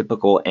have our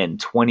typical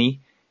N20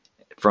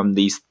 from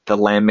these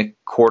thalamic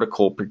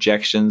cortical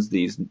projections,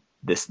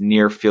 this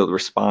near field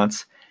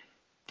response.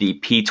 The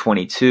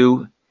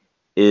P22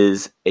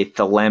 is a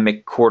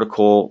thalamic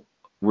cortical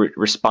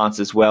response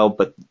as well,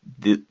 but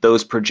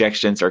those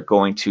projections are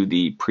going to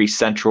the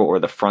precentral or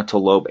the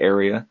frontal lobe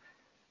area.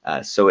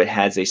 So it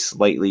has a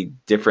slightly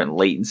different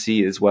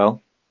latency as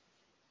well.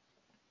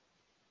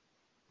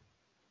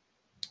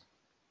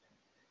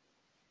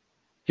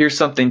 Here's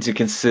something to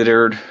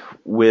consider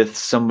with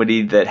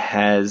somebody that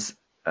has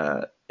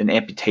an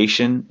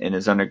amputation and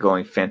is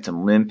undergoing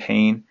phantom limb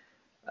pain.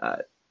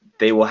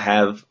 They will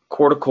have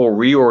cortical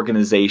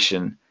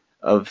reorganization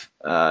of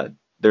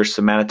their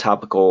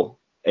somatotopical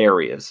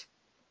areas.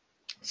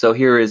 So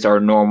here is our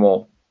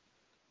normal,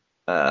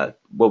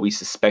 what we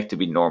suspect to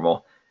be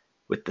normal,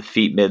 with the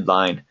feet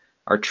midline,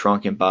 our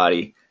trunk and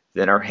body,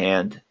 then our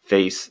hand,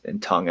 face,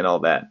 and tongue and all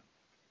that.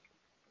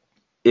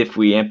 If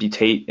we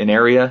amputate an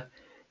area,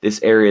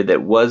 this area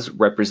that was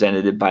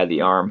represented by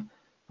the arm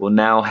will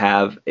now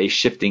have a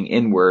shifting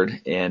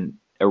inward and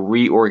a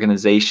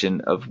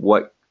reorganization of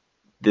what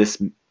this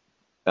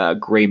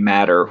gray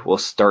matter will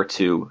start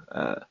to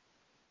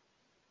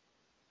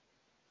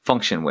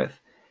function with.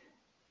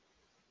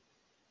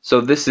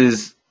 So this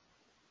is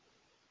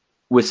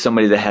with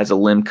somebody that has a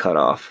limb cut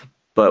off,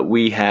 but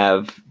we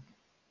have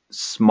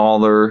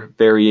smaller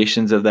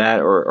variations of that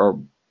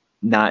or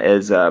not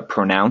as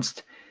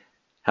pronounced.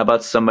 How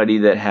about somebody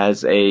that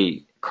has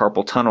a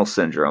carpal tunnel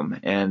syndrome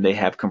and they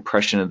have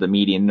compression of the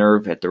median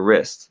nerve at the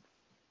wrist?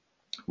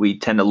 We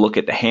tend to look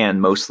at the hand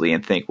mostly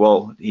and think,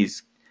 well,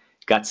 he's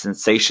got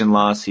sensation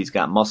loss, he's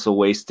got muscle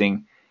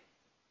wasting,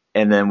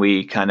 and then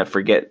we kind of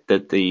forget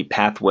that the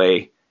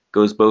pathway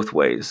goes both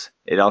ways.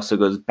 It also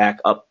goes back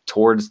up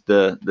towards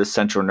the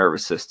central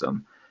nervous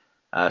system.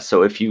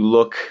 So if you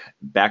look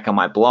back on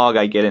my blog,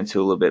 I get into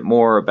a little bit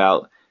more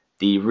about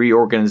the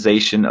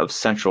reorganization of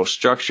central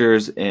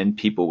structures in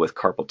people with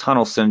carpal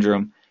tunnel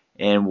syndrome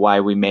and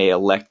why we may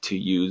elect to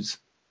use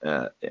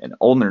an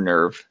ulnar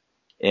nerve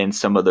in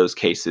some of those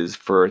cases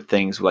for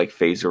things like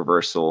phase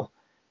reversal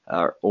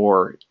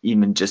or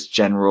even just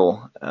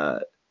general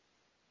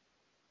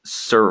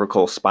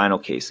cervical spinal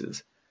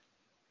cases.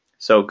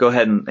 So go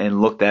ahead and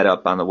look that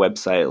up on the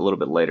website a little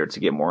bit later to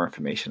get more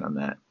information on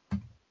that.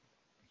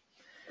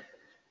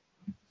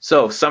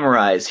 So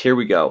summarize, here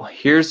we go.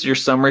 Here's your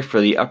summary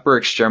for the upper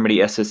extremity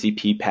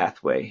SSEP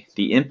pathway.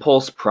 The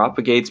impulse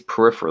propagates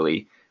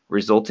peripherally,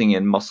 resulting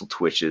in muscle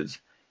twitches,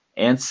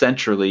 and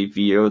centrally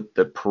via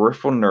the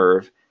peripheral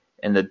nerve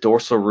and the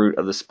dorsal root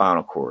of the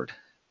spinal cord.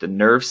 The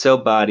nerve cell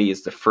body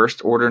is the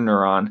first order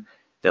neuron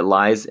that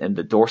lies in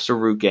the dorsal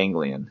root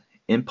ganglion.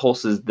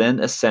 Impulses then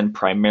ascend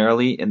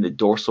primarily in the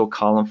dorsal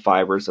column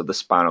fibers of the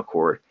spinal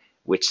cord,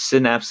 which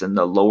synapse in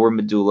the lower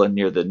medulla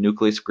near the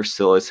nucleus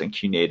gracilis and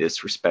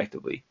cuneatus,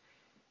 respectively.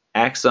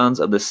 Axons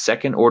of the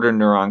second order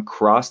neuron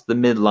cross the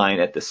midline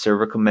at the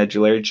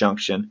cervicomedullary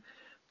junction,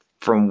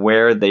 from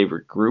where they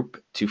regroup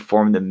to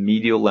form the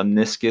medial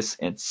lemniscus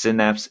and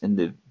synapse in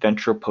the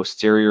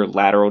ventroposterior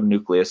lateral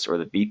nucleus, or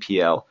the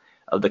VPL,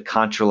 of the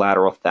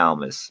contralateral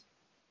thalamus.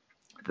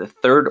 The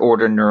third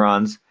order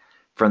neurons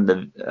from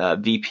the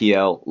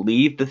VPL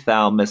leave the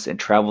thalamus and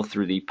travel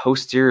through the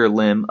posterior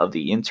limb of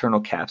the internal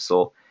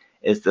capsule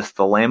is the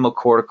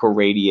thalamocortical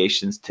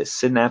radiations to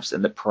synapse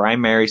in the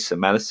primary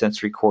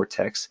somatosensory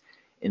cortex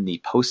in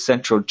the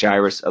postcentral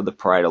gyrus of the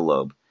parietal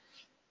lobe.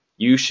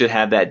 You should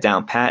have that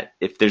down pat.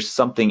 If there's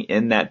something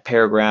in that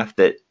paragraph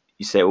that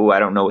you say, oh, I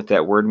don't know what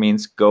that word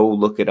means, go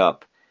look it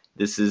up.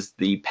 This is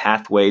the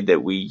pathway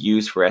that we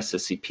use for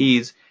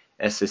SSEPs.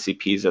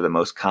 SSEPs are the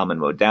most common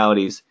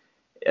modalities.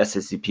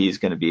 SSEP is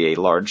going to be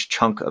a large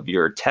chunk of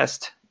your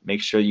test.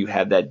 Make sure you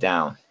have that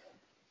down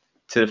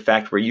to the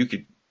fact where you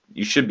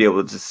should be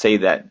able to say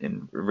that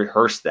and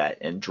rehearse that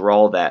and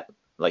draw that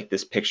like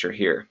this picture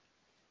here.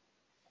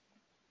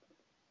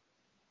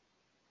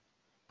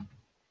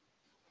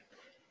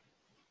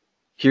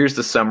 Here's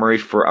the summary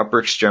for upper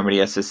extremity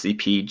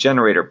SSEP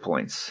generator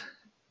points.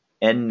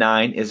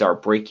 N9 is our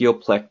brachial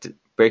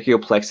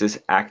plexus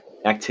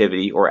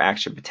activity or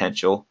action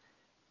potential,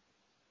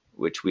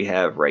 which we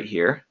have right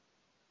here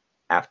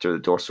after the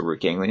dorsal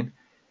root ganglion.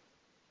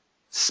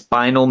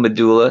 Spinal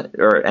medulla,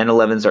 or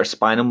N11 is our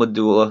spinal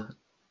medulla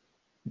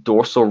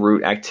dorsal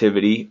root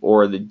activity,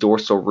 or the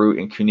dorsal root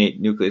and cuneate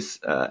nucleus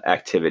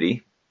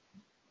activity,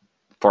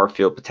 far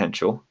field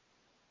potential.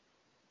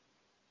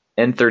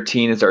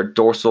 N13 is our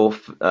dorsal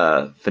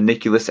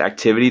funiculus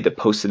activity, the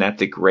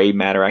postsynaptic gray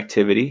matter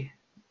activity,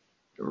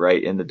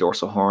 right in the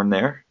dorsal horn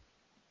there.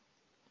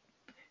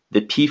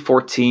 The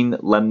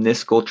P14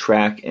 lemniscal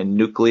tract and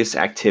nucleus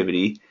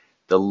activity,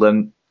 the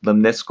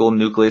lemniscal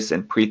nucleus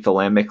and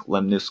prethalamic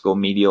lemniscal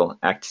medial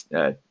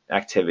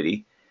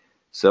activity.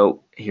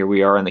 So here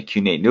we are on the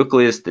cuneate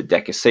nucleus, the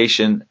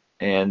decussation,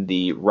 and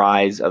the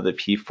rise of the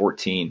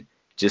P14,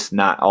 just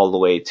not all the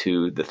way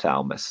to the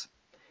thalamus.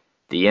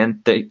 The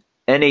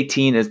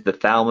N18 is the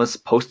thalamus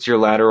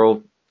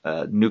posterolateral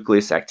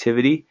nucleus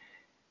activity.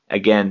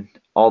 Again,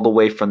 all the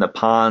way from the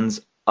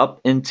pons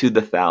up into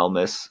the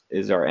thalamus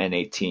is our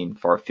N18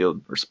 far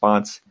field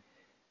response.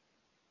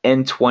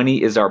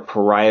 N20 is our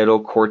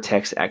parietal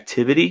cortex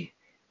activity.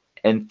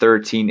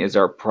 N13 is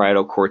our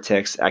parietal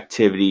cortex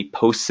activity,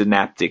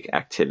 postsynaptic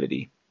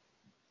activity.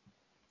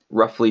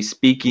 Roughly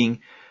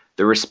speaking,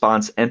 the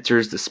response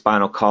enters the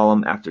spinal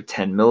column after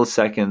 10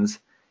 milliseconds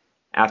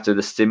after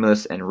the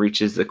stimulus and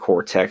reaches the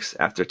cortex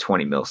after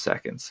 20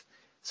 milliseconds.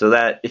 So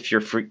that if you're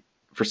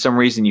for some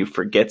reason you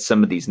forget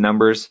some of these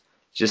numbers,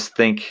 just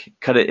think,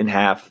 cut it in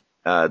half.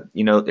 If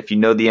you know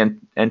the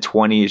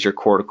N20 is your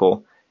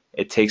cortical,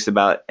 it takes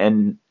about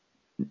N9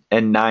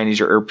 is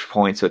your ERP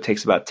point, so it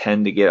takes about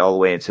 10 to get all the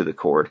way into the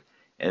cord,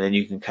 and then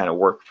you can kind of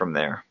work from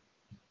there.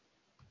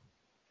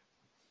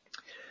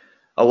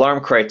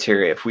 Alarm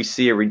criteria. If we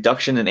see a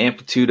reduction in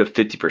amplitude of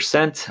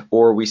 50%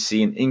 or we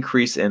see an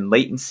increase in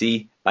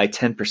latency by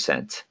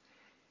 10%,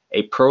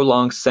 a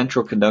prolonged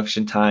central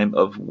conduction time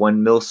of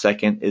 1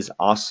 millisecond is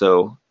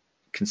also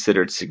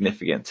considered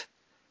significant.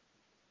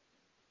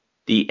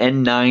 The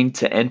N9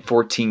 to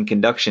N14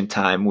 conduction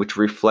time, which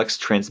reflects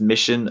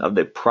transmission of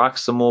the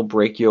proximal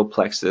brachial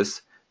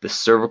plexus, the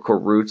cervical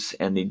roots,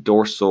 and the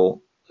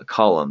dorsal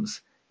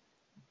columns,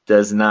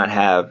 does not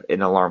have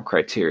an alarm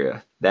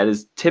criteria. That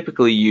is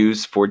typically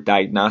used for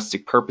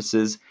diagnostic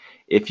purposes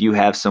if you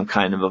have some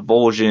kind of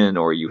avulsion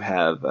or you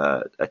have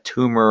a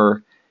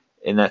tumor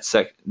in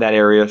that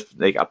area,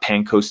 like a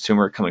Pancoast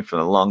tumor coming from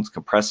the lungs,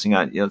 compressing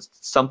on,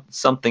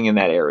 something in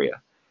that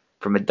area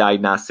from a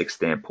diagnostic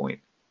standpoint.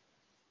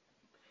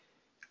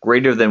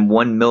 Greater than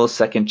 1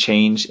 millisecond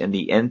change in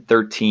the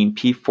N13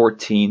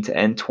 P14 to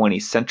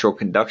N20 central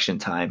conduction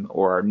time,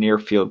 or our near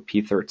field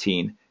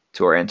P13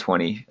 to our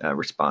N20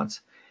 response.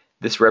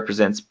 This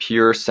represents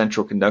pure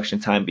central conduction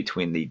time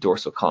between the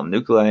dorsal column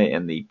nuclei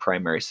and the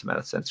primary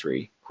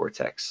somatosensory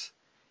cortex.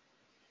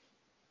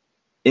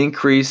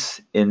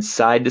 Increase in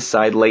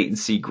side-to-side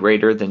latency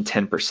greater than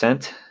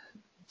 10%.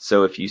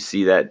 So if you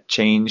see that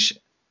change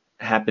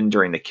happen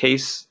during the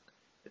case,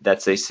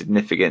 that's a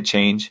significant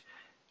change.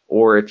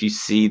 Or if you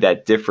see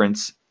that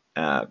difference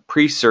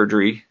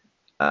pre-surgery,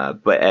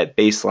 but at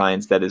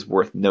baselines, that is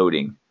worth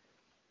noting.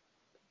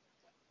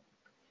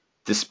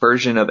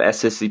 Dispersion of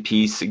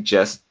SSEP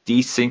suggests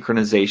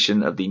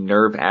desynchronization of the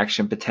nerve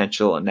action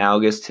potential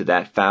analogous to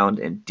that found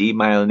in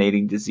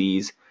demyelinating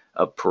disease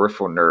of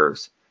peripheral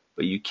nerves,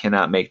 but you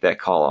cannot make that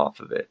call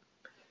off of it.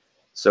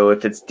 So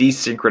if it's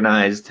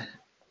desynchronized,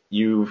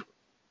 you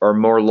are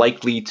more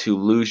likely to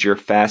lose your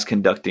fast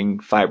conducting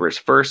fibers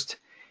first.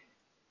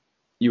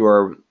 You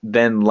are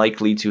then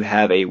likely to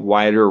have a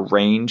wider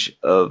range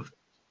of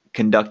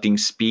conducting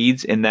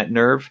speeds in that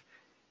nerve,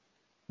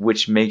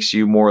 which makes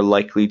you more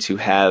likely to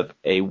have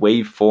a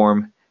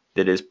waveform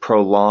that is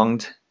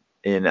prolonged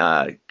in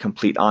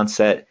complete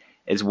onset,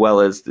 as well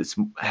as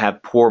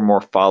have poor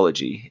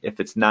morphology. If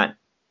it's not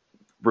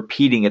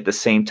repeating at the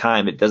same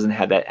time, it doesn't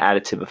have that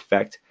additive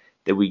effect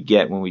that we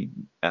get when we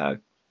have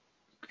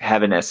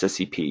an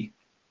SSEP.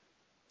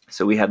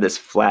 So we have this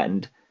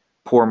flattened,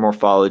 poor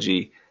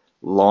morphology,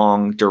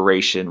 long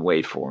duration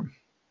waveform.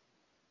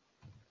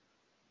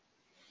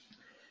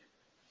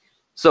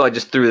 So I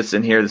just threw this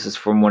in here. This is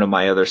from one of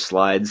my other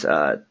slides,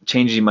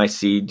 changes you might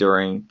see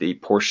during the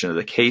portion of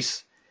the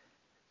case.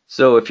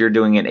 So if you're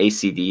doing an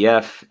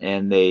ACDF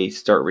and they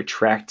start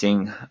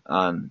retracting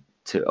on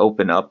to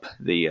open up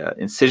the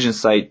incision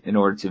site in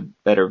order to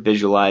better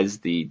visualize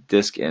the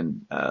disc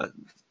and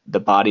the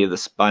body of the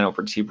spinal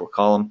vertebral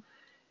column.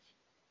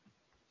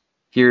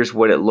 Here's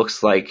what it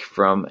looks like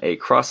from a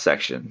cross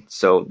section.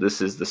 So this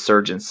is the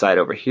surgeon's side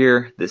over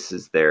here. This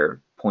is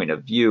their point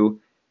of view.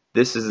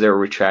 This is their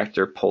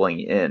retractor pulling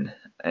in,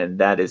 and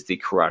that is the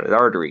carotid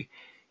artery.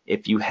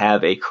 If you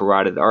have a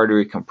carotid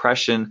artery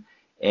compression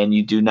and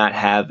you do not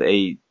have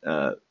a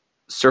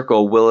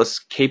circle Willis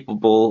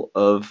capable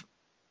of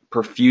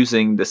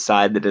perfusing the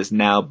side that has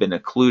now been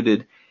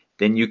occluded,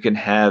 then you can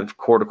have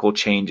cortical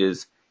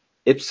changes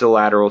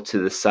ipsilateral to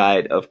the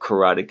side of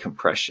carotid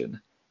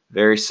compression.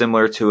 Very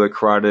similar to a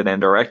carotid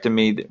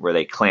endarterectomy where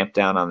they clamp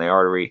down on the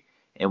artery,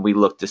 and we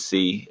look to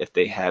see if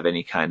they have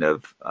any kind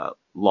of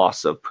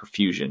loss of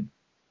perfusion.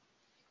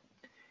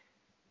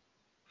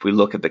 If we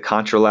look at the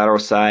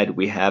contralateral side,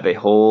 we have a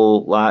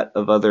whole lot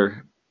of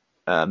other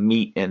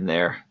meat in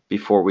there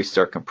before we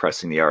start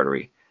compressing the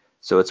artery.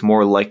 So it's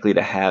more likely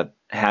to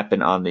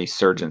happen on the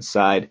surgeon's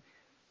side.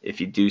 If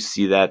you do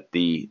see that,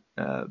 the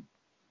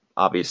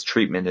obvious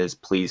treatment is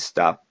please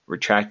stop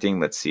retracting.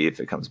 Let's see if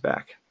it comes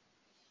back.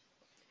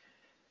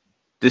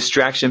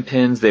 Distraction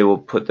pins, they will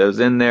put those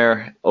in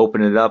there,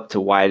 open it up to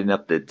widen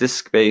up the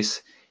disc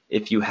space.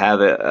 If you have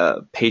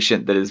a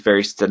patient that is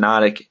very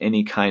stenotic,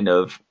 any kind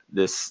of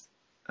this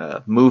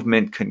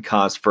movement can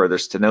cause further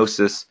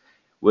stenosis,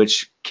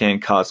 which can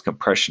cause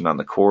compression on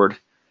the cord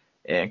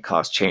and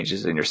cause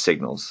changes in your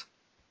signals.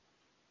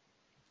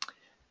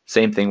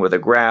 Same thing with a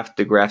graft.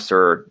 The grafts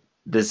are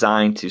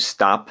designed to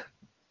stop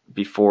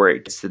before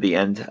it gets to the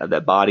end of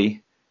that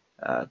body.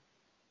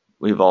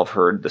 We've all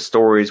heard the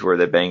stories where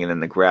they're banging in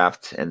the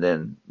graft and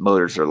then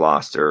motors are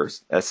lost, or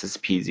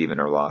SSPs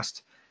even are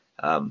lost.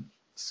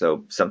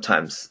 So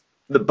sometimes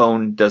the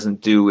bone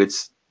doesn't do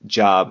its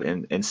job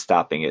in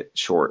stopping it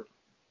short.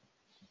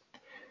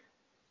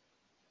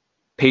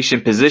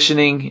 Patient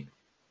positioning.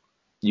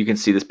 You can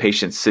see this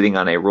patient sitting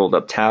on a rolled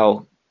up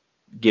towel,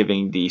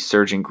 giving the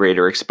surgeon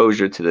greater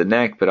exposure to the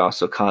neck, but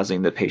also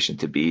causing the patient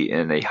to be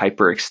in a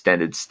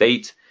hyperextended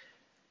state.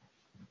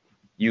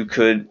 You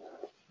could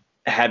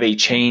have a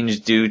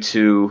change due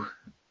to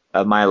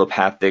a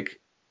myelopathic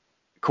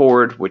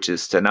cord, which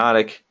is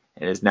stenotic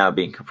and is now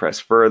being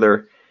compressed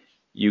further.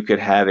 You could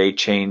have a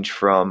change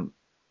from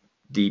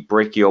the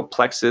brachial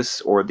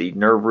plexus or the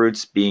nerve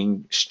roots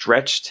being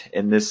stretched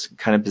in this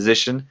kind of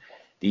position.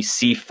 The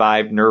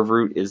C5 nerve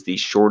root is the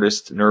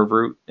shortest nerve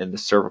root in the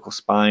cervical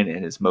spine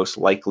and is most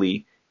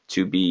likely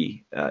to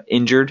be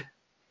injured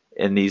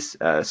in these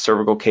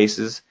cervical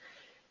cases.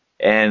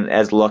 And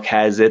as luck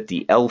has it,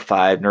 the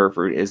L5 nerve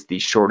root is the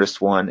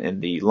shortest one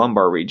in the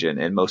lumbar region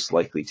and most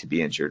likely to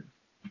be injured.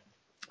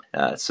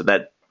 So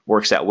that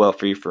works out well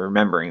for you for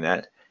remembering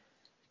that.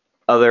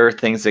 Other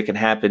things that can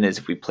happen is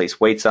if we place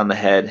weights on the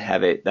head,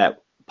 have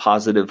that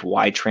positive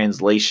Y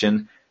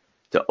translation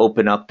to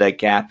open up that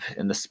gap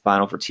in the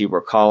spinal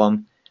vertebral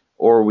column,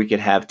 or we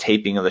could have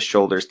taping of the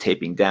shoulders,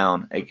 taping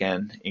down,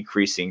 again,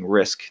 increasing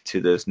risk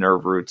to those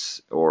nerve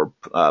roots or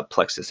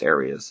plexus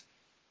areas.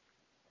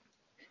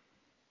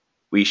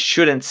 We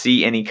shouldn't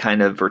see any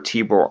kind of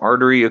vertebral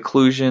artery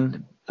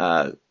occlusion,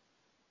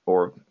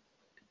 or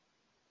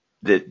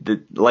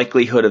the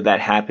likelihood of that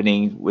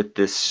happening with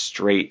this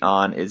straight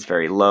on is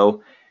very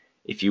low.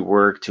 If you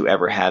were to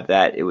ever have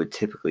that, it would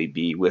typically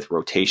be with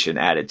rotation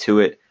added to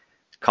it,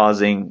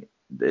 causing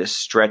this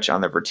stretch on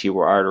the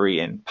vertebral artery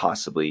and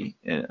possibly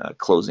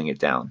closing it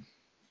down.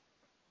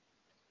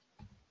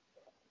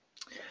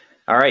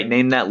 All right,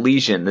 name that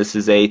lesion. This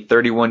is a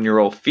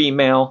 31-year-old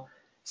female.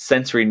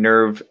 Sensory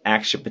nerve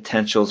action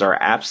potentials are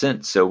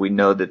absent, so we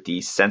know that the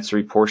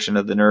sensory portion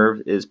of the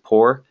nerve is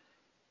poor.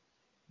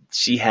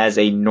 She has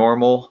a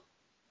normal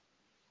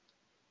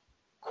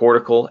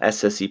cortical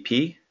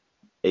SSEP,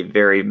 a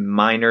very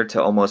minor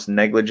to almost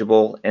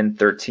negligible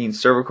N13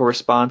 cervical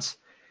response,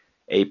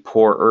 a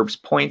poor Erb's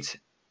point,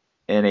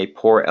 and a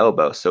poor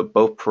elbow. So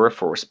both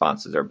peripheral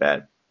responses are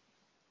bad.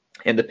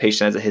 And the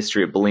patient has a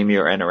history of bulimia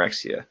or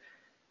anorexia.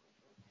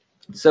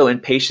 So in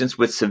patients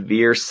with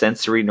severe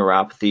sensory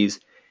neuropathies,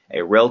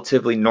 a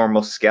relatively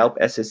normal scalp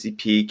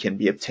SSEP can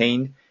be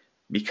obtained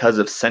because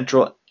of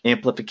central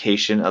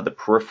amplification of the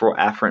peripheral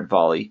afferent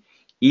volley,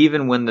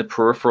 even when the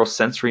peripheral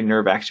sensory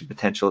nerve action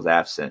potential is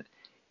absent.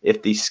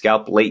 If the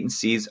scalp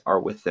latencies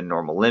are within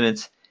normal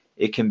limits,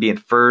 it can be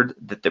inferred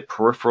that the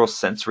peripheral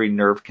sensory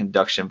nerve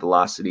conduction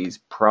velocities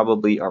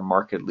probably are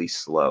markedly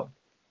slow.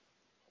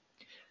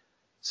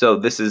 So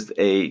this is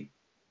a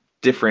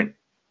different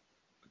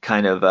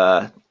kind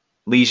of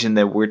lesion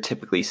that we're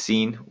typically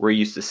seeing. We're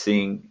used to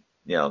seeing,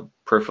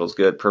 peripheral's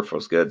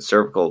good,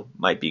 cervical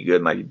might be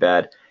good, might be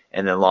bad,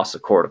 and then loss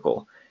of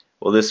cortical.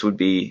 Well, this would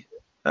be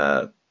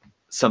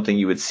something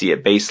you would see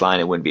at baseline.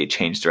 It wouldn't be a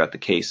change throughout the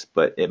case,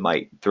 but it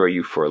might throw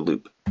you for a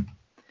loop.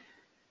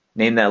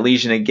 Name that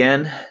lesion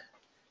again.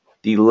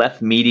 The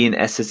left median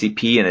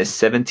SSEP in a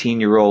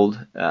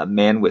 17-year-old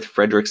man with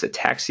Friedreich's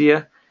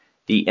ataxia.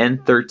 The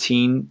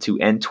N13 to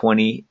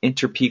N20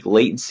 interpeak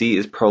latency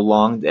is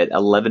prolonged at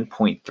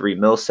 11.3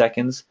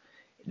 milliseconds.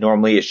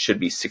 Normally it should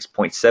be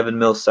 6.7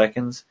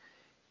 milliseconds.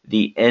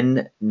 The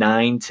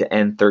N9 to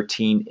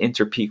N13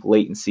 interpeak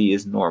latency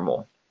is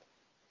normal.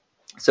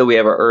 So we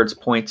have our ERDS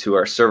point to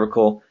our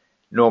cervical,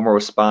 normal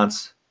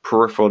response,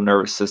 peripheral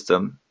nervous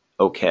system,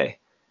 okay.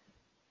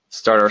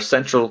 Start our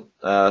central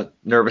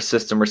nervous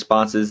system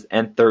responses,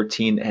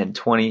 N13,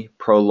 N20,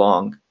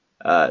 prolonged.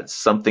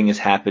 Something is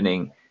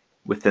happening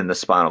within the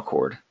spinal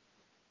cord.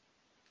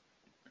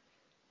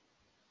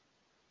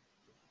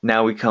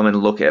 Now we come and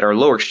look at our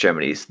lower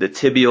extremities. The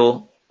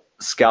tibial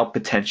scalp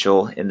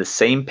potential in the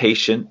same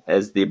patient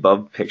as the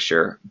above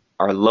picture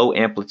are low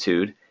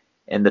amplitude,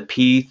 and the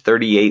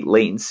P38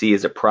 latency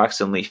is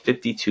approximately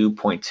 52.2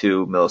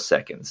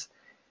 milliseconds.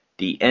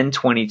 The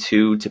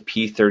N22 to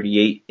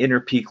P38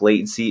 interpeak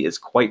latency is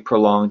quite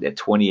prolonged at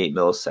 28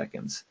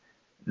 milliseconds,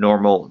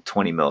 normal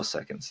 20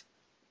 milliseconds.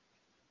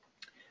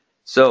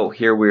 So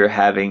here we are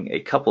having a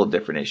couple of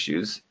different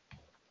issues.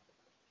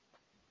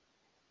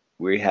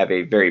 We have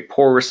a very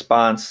poor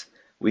response.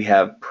 We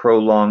have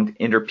prolonged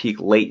interpeak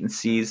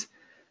latencies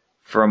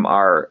from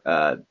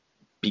our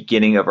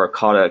beginning of our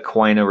cauda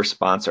equina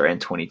response, our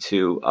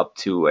N22, up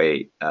to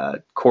a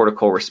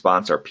cortical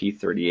response, our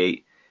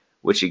P38,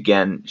 which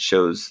again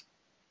shows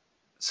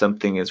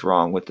something is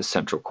wrong with the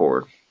central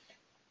cord.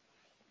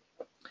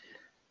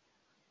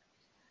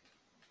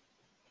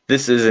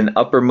 This is an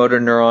upper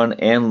motor neuron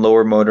and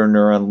lower motor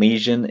neuron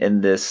lesion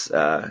in this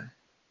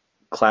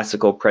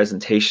classical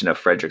presentation of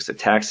Friedreich's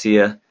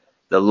ataxia.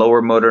 The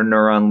lower motor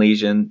neuron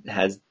lesion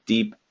has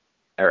deep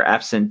or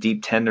absent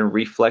deep tendon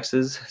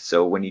reflexes.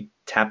 So when you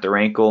tap their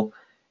ankle,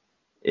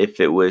 if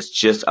it was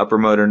just upper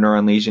motor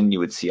neuron lesion, you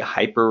would see a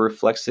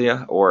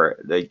hyperreflexia, or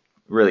they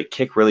really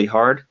kick really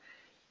hard.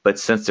 But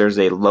since there's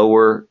a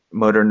lower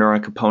motor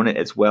neuron component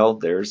as well,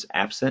 there's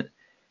absent.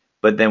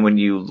 But then when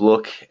you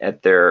look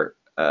at their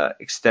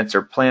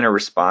extensor plantar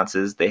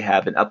responses, they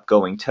have an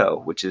upgoing toe,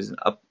 which is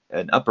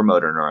an upper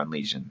motor neuron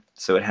lesion.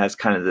 So it has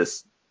kind of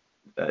this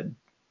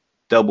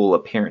double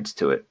appearance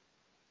to it.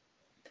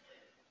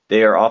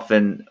 They are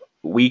often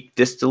weak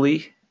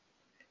distally.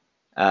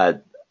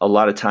 A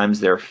lot of times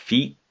their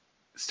feet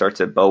start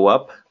to bow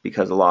up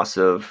because of loss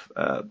of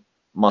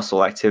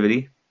muscle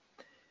activity.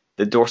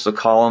 The dorsal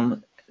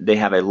column, they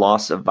have a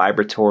loss of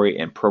vibratory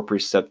and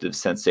proprioceptive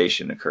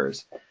sensation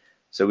occurs.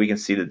 So we can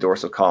see the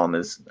dorsal column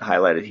is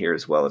highlighted here,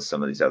 as well as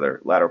some of these other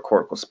lateral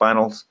cortical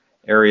spinal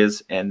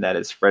areas, and that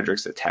is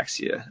Friedreich's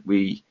ataxia.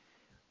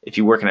 If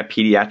you work in a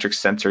pediatric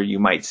center, you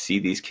might see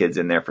these kids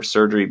in there for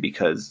surgery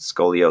because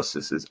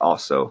scoliosis is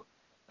also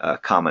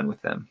common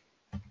with them.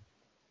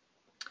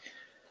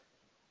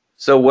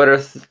 So what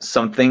are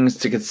some things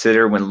to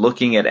consider when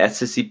looking at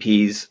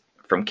SSEPs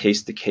from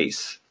case to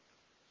case?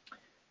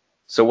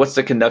 So what's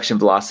the conduction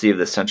velocity of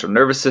the central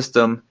nervous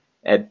system?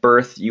 At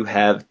birth, you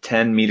have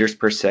 10 meters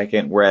per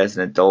second, whereas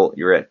an adult,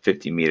 you're at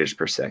 50 meters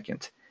per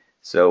second.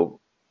 So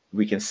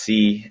we can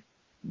see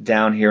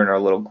down here in our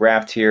little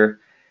graph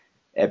here,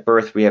 at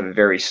birth, we have a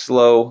very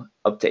slow.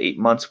 Up to 8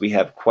 months, we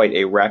have quite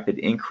a rapid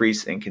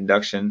increase in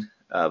conduction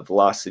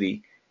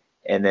velocity.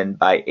 And then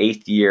by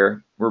 8th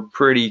year, we're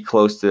pretty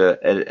close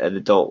to an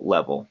adult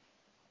level.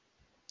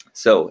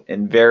 So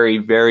in very,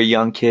 very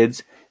young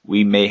kids,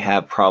 we may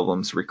have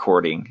problems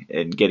recording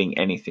and getting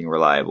anything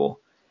reliable.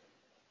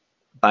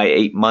 By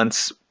 8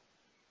 months,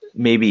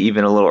 maybe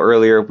even a little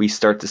earlier, we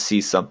start to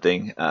see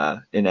something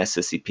in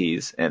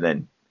SSEPs, and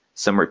then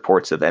some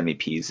reports of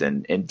MEPs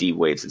and D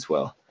waves as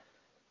well.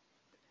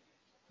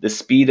 The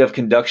speed of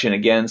conduction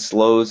again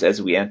slows as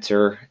we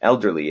enter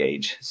elderly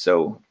age.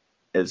 So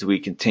as we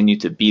continue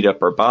to beat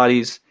up our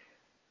bodies,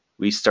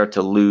 we start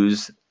to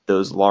lose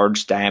those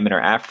large diameter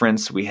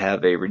afferents. We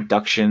have a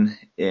reduction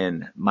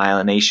in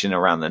myelination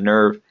around the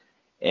nerve,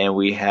 and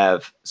we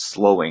have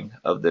slowing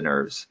of the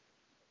nerves.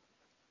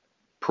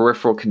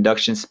 Peripheral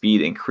conduction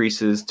speed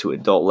increases to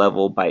adult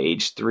level by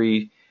age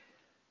 3.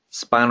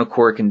 Spinal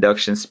cord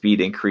conduction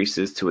speed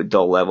increases to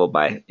adult level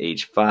by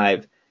age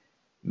 5.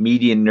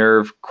 Median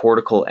nerve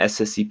cortical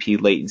SSEP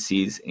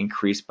latencies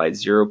increase by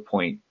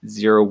 0.015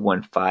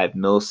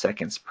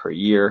 milliseconds per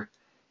year,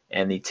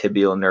 and the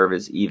tibial nerve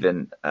is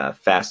even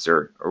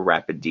faster or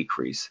rapid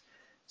decrease.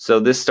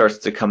 So this starts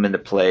to come into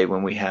play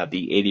when we have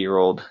the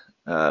 80-year-old,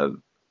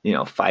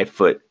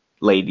 5-foot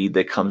lady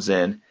that comes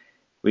in.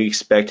 We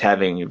expect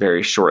having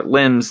very short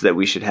limbs that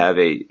we should have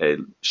a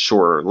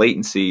shorter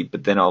latency,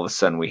 but then all of a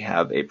sudden we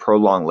have a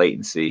prolonged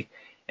latency,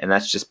 and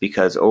that's just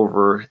because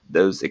over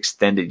those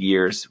extended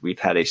years we've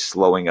had a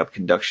slowing of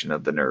conduction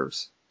of the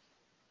nerves.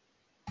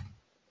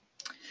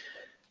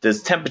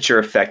 Does temperature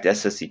affect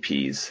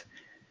SSEPs?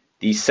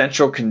 The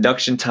central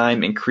conduction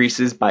time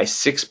increases by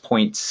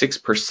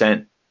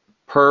 6.6%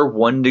 per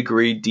 1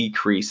 degree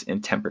decrease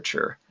in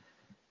temperature.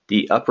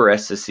 The upper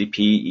SSEP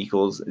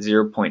equals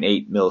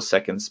 0.8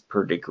 milliseconds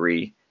per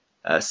degree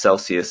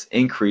Celsius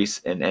increase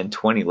in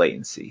N20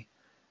 latency.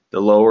 The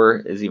lower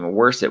is even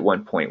worse at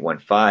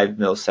 1.15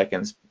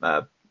 milliseconds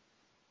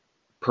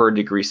per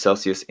degree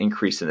Celsius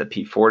increase in the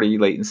P40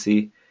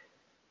 latency.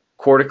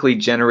 Cortically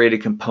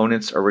generated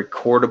components are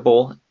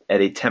recordable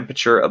at a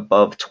temperature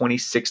above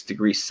 26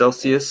 degrees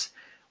Celsius,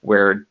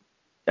 where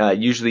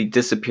usually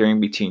disappearing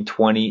between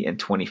 20 and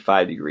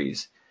 25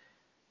 degrees.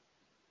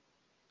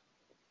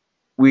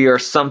 We are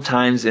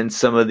sometimes in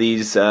some of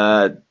these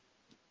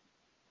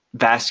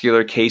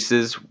vascular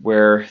cases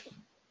where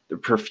the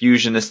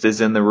perfusionist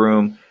is in the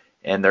room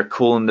and they're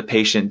cooling the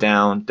patient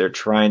down. They're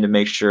trying to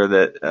make sure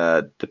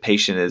that the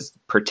patient is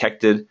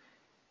protected,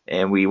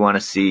 and we want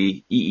to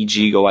see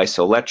EEG go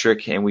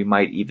isoelectric, and we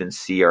might even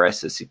see our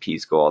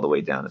SSEPs go all the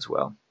way down as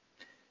well.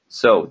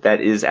 So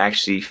that is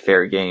actually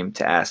fair game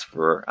to ask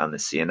for on the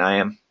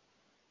CNIM.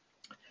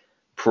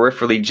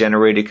 Peripherally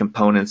generated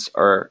components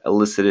are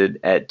elicited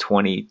at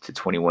 20 to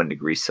 21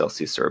 degrees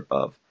Celsius or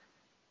above.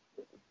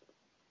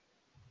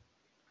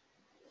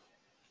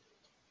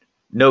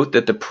 Note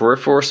that the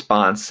peripheral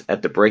response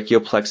at the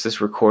brachial plexus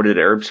recorded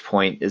at Erb's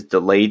point is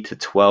delayed to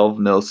 12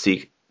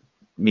 milliseconds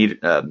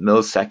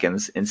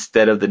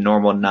instead of the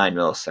normal 9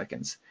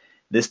 milliseconds.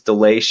 This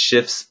delay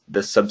shifts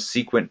the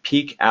subsequent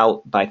peak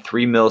out by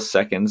 3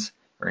 milliseconds,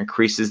 or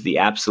increases the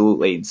absolute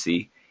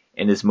latency,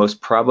 and is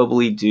most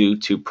probably due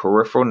to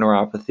peripheral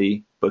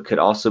neuropathy, but could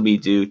also be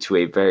due to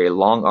a very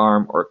long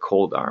arm or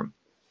cold arm.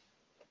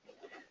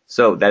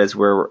 So that is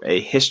where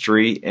a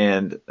history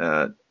and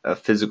a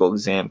physical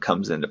exam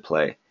comes into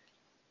play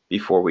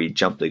before we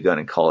jump the gun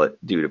and call it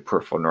due to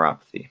peripheral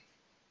neuropathy.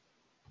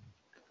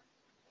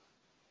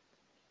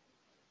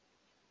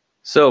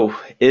 So,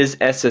 is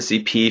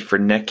SSEP for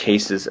neck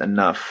cases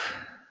enough?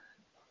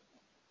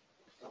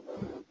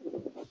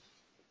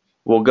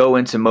 We'll go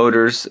into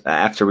motors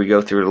after we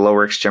go through the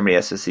lower extremity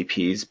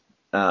SSEPs,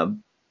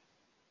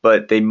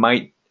 but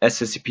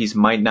SSEPs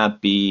might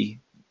not be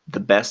the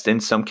best in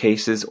some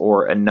cases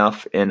or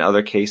enough in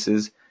other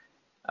cases,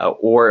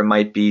 or it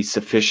might be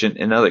sufficient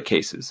in other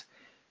cases.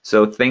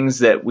 So things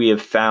that we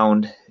have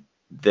found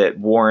that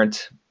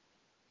warrant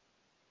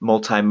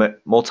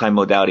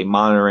multimodality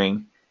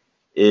monitoring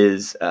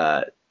is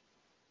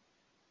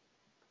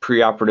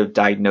preoperative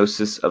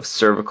diagnosis of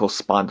cervical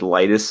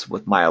spondylitis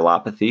with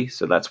myelopathy,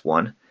 so that's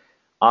one.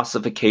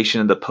 Ossification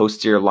of the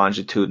posterior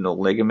longitudinal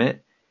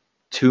ligament,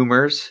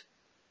 tumors,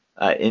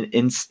 an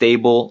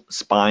unstable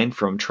spine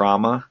from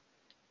trauma,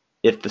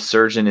 if the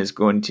surgeon is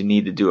going to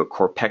need to do a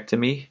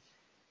corpectomy.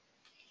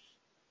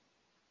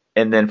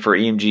 And then for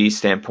EMG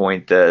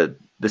standpoint, the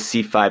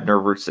C5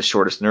 nerve root is the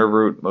shortest nerve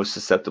root, most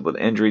susceptible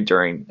to injury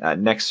during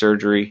neck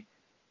surgery,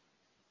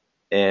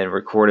 and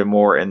recorded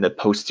more in the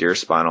posterior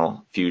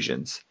spinal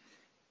fusions.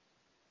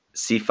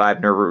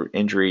 C5 nerve root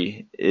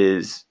injury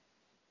is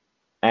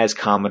as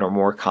common or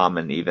more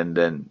common even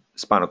than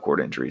spinal cord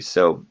injuries,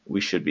 so we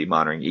should be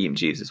monitoring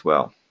EMGs as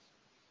well.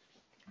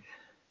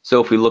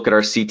 So if we look at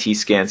our CT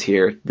scans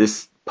here,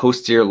 this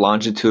posterior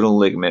longitudinal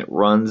ligament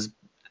runs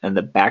on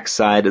the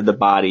backside of the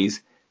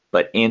bodies,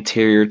 but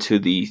anterior to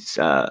the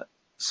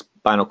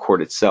spinal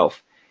cord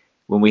itself.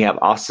 When we have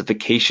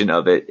ossification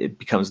of it, it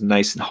becomes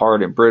nice and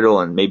hard and brittle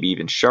and maybe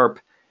even sharp,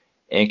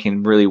 and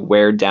can really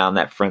wear down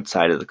that front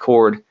side of the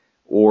cord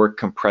or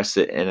compress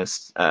it in a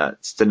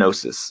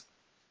stenosis.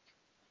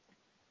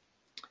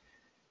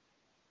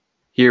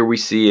 Here we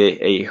see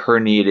a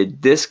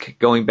herniated disc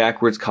going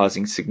backwards,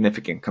 causing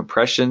significant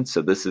compression.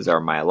 So this is our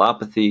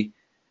myelopathy.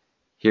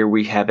 Here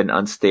we have an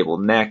unstable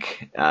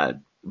neck.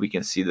 We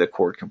can see the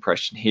cord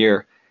compression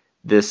here.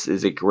 This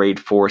is a grade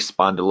 4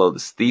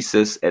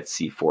 spondylolisthesis at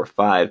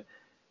C4-5.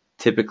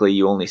 Typically,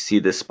 you only see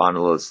this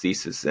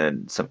spondylolisthesis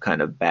in some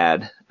kind of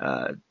bad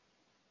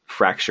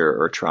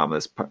fracture or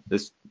trauma.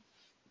 This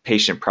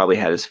patient probably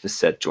had his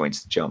facet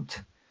joints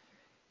jumped.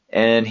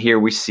 And here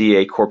we see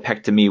a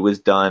corpectomy was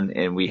done,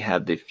 and we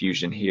have the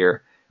fusion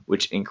here,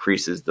 which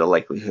increases the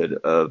likelihood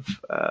of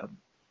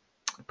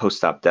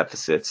post-op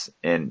deficits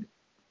and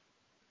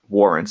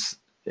warrants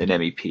an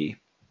MEP.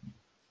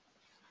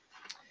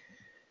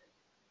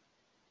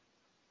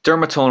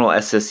 Dermatonal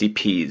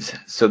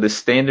SSEPs. So the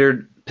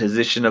standard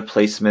position of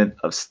placement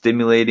of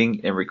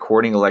stimulating and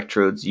recording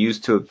electrodes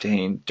used to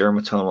obtain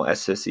dermatonal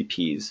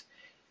SSEPs.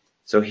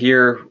 So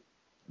here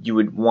you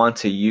would want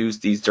to use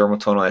these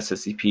dermatonal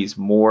SSEPs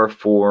more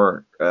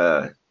for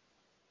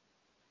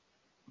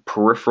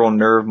peripheral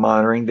nerve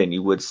monitoring than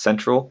you would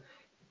central.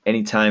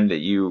 Anytime that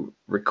you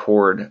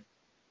record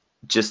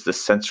just the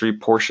sensory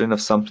portion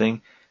of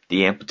something,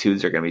 the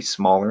amplitudes are going to be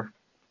smaller.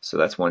 So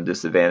that's one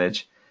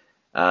disadvantage.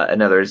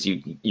 Another is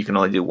you can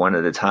only do one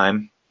at a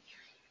time.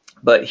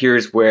 But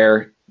here's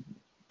where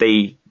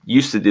they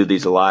used to do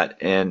these a lot,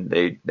 and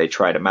they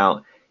tried them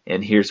out.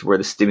 And here's where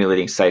the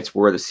stimulating sites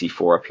were, the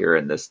C4 up here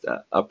in this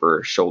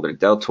upper shoulder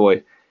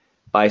deltoid,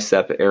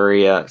 bicep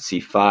area,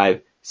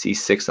 C5,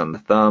 C6 on the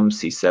thumb,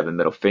 C7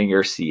 middle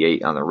finger,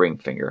 C8 on the ring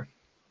finger.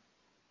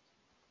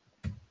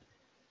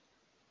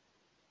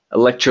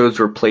 Electrodes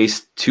were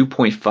placed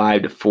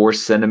 2.5 to 4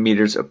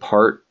 centimeters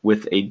apart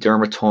with a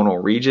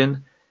dermatonal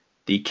region.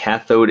 The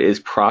cathode is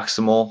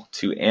proximal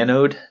to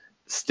anode.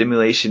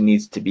 Stimulation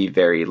needs to be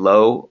very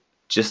low,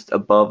 just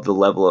above the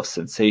level of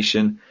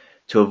sensation,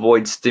 to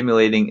avoid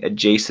stimulating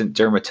adjacent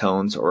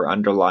dermatomes or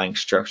underlying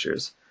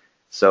structures.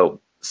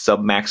 So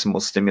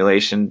submaximal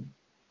stimulation,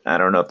 I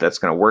don't know if that's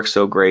going to work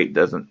so great.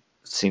 Doesn't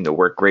seem to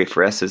work great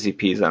for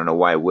SSEPs. I don't know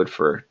why it would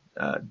for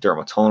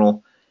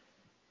dermatonal.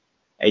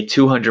 A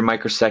 200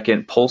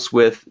 microsecond pulse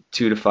width,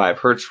 2 to 5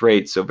 hertz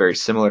rate, so very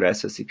similar to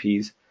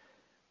SSEPs.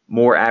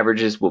 More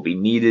averages will be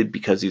needed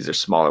because these are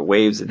smaller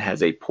waves and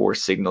has a poor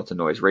signal to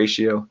noise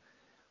ratio.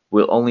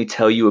 Will only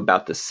tell you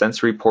about the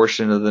sensory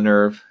portion of the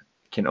nerve,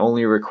 can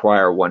only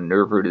require one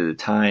nerve root at a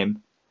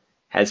time,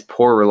 has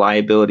poor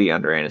reliability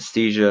under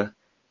anesthesia,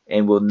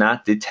 and will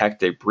not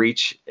detect a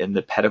breach in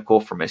the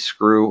pedicle from a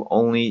screw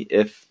only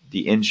if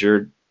it's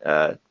injured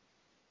on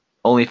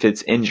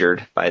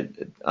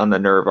the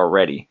nerve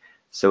already.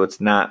 So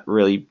it's not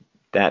really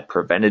that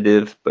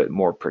preventative, but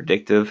more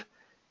predictive,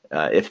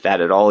 if that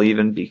at all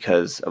even,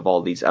 because of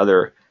all these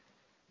other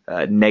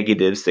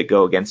negatives that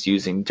go against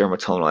using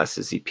dermatonal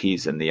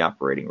SSEPs in the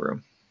operating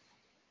room.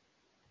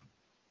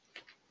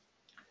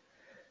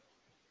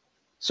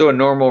 So a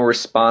normal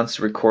response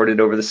recorded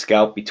over the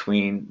scalp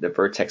between the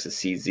vertex of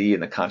CZ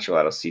and the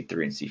contralateral C3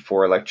 and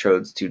C4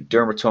 electrodes to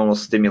dermatonal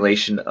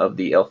stimulation of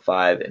the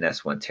L5 and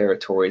S1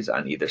 territories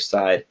on either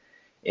side.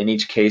 In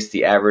each case,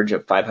 the average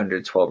of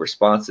 512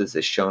 responses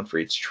is shown for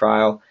each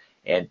trial,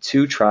 and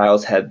 2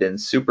 trials have been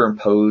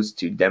superimposed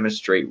to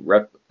demonstrate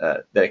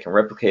that it can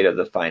replicate of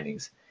the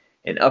findings.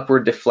 An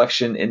upward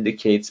deflection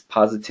indicates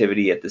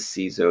positivity at the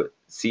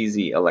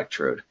CZ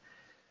electrode.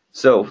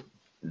 So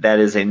that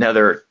is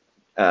another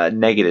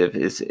negative,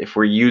 is if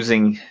we're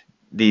using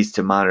these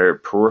to monitor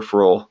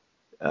peripheral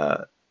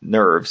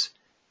nerves,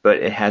 but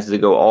it has to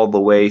go all the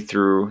way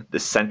through the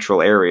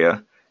central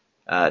area,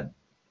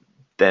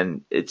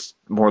 then it's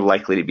more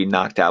likely to be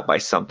knocked out by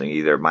something,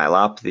 either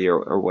myelopathy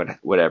or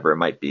whatever it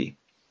might be.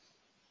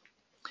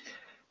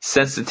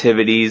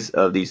 Sensitivities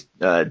of these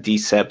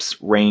DSEPs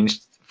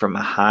ranged from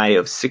a high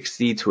of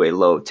 60 to a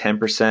low of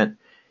 10%.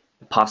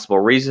 The possible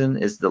reason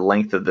is the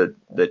length of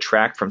the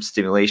track from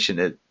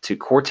stimulation to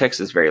cortex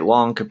is very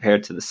long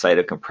compared to the site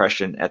of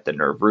compression at the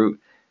nerve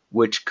root,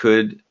 which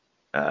could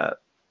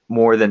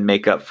more than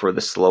make up for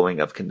the slowing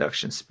of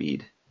conduction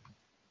speed.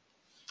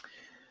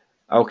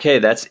 Okay,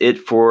 that's it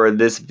for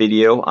this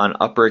video on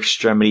upper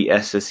extremity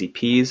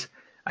SSEPs.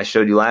 I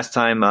showed you last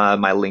time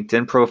my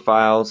LinkedIn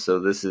profile, so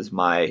this is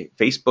my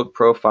Facebook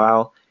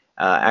profile.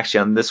 Actually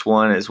on this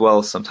one, as well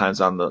as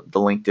sometimes on the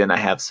LinkedIn, I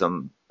have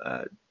some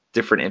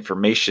different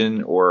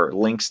information or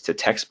links to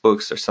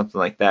textbooks or something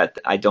like that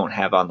I don't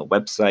have on the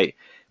website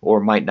or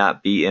might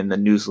not be in the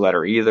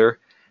newsletter either.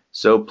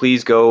 So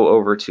please go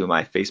over to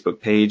my Facebook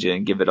page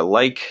and give it a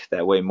like.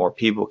 That way more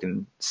people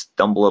can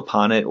stumble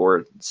upon it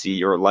or see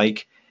your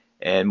like,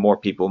 and more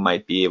people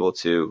might be able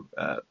to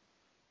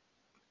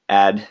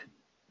add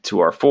to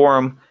our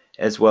forum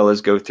as well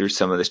as go through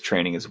some of this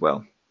training as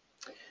well.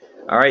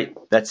 All right,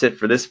 that's it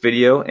for this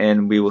video,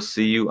 and we will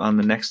see you on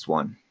the next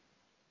one.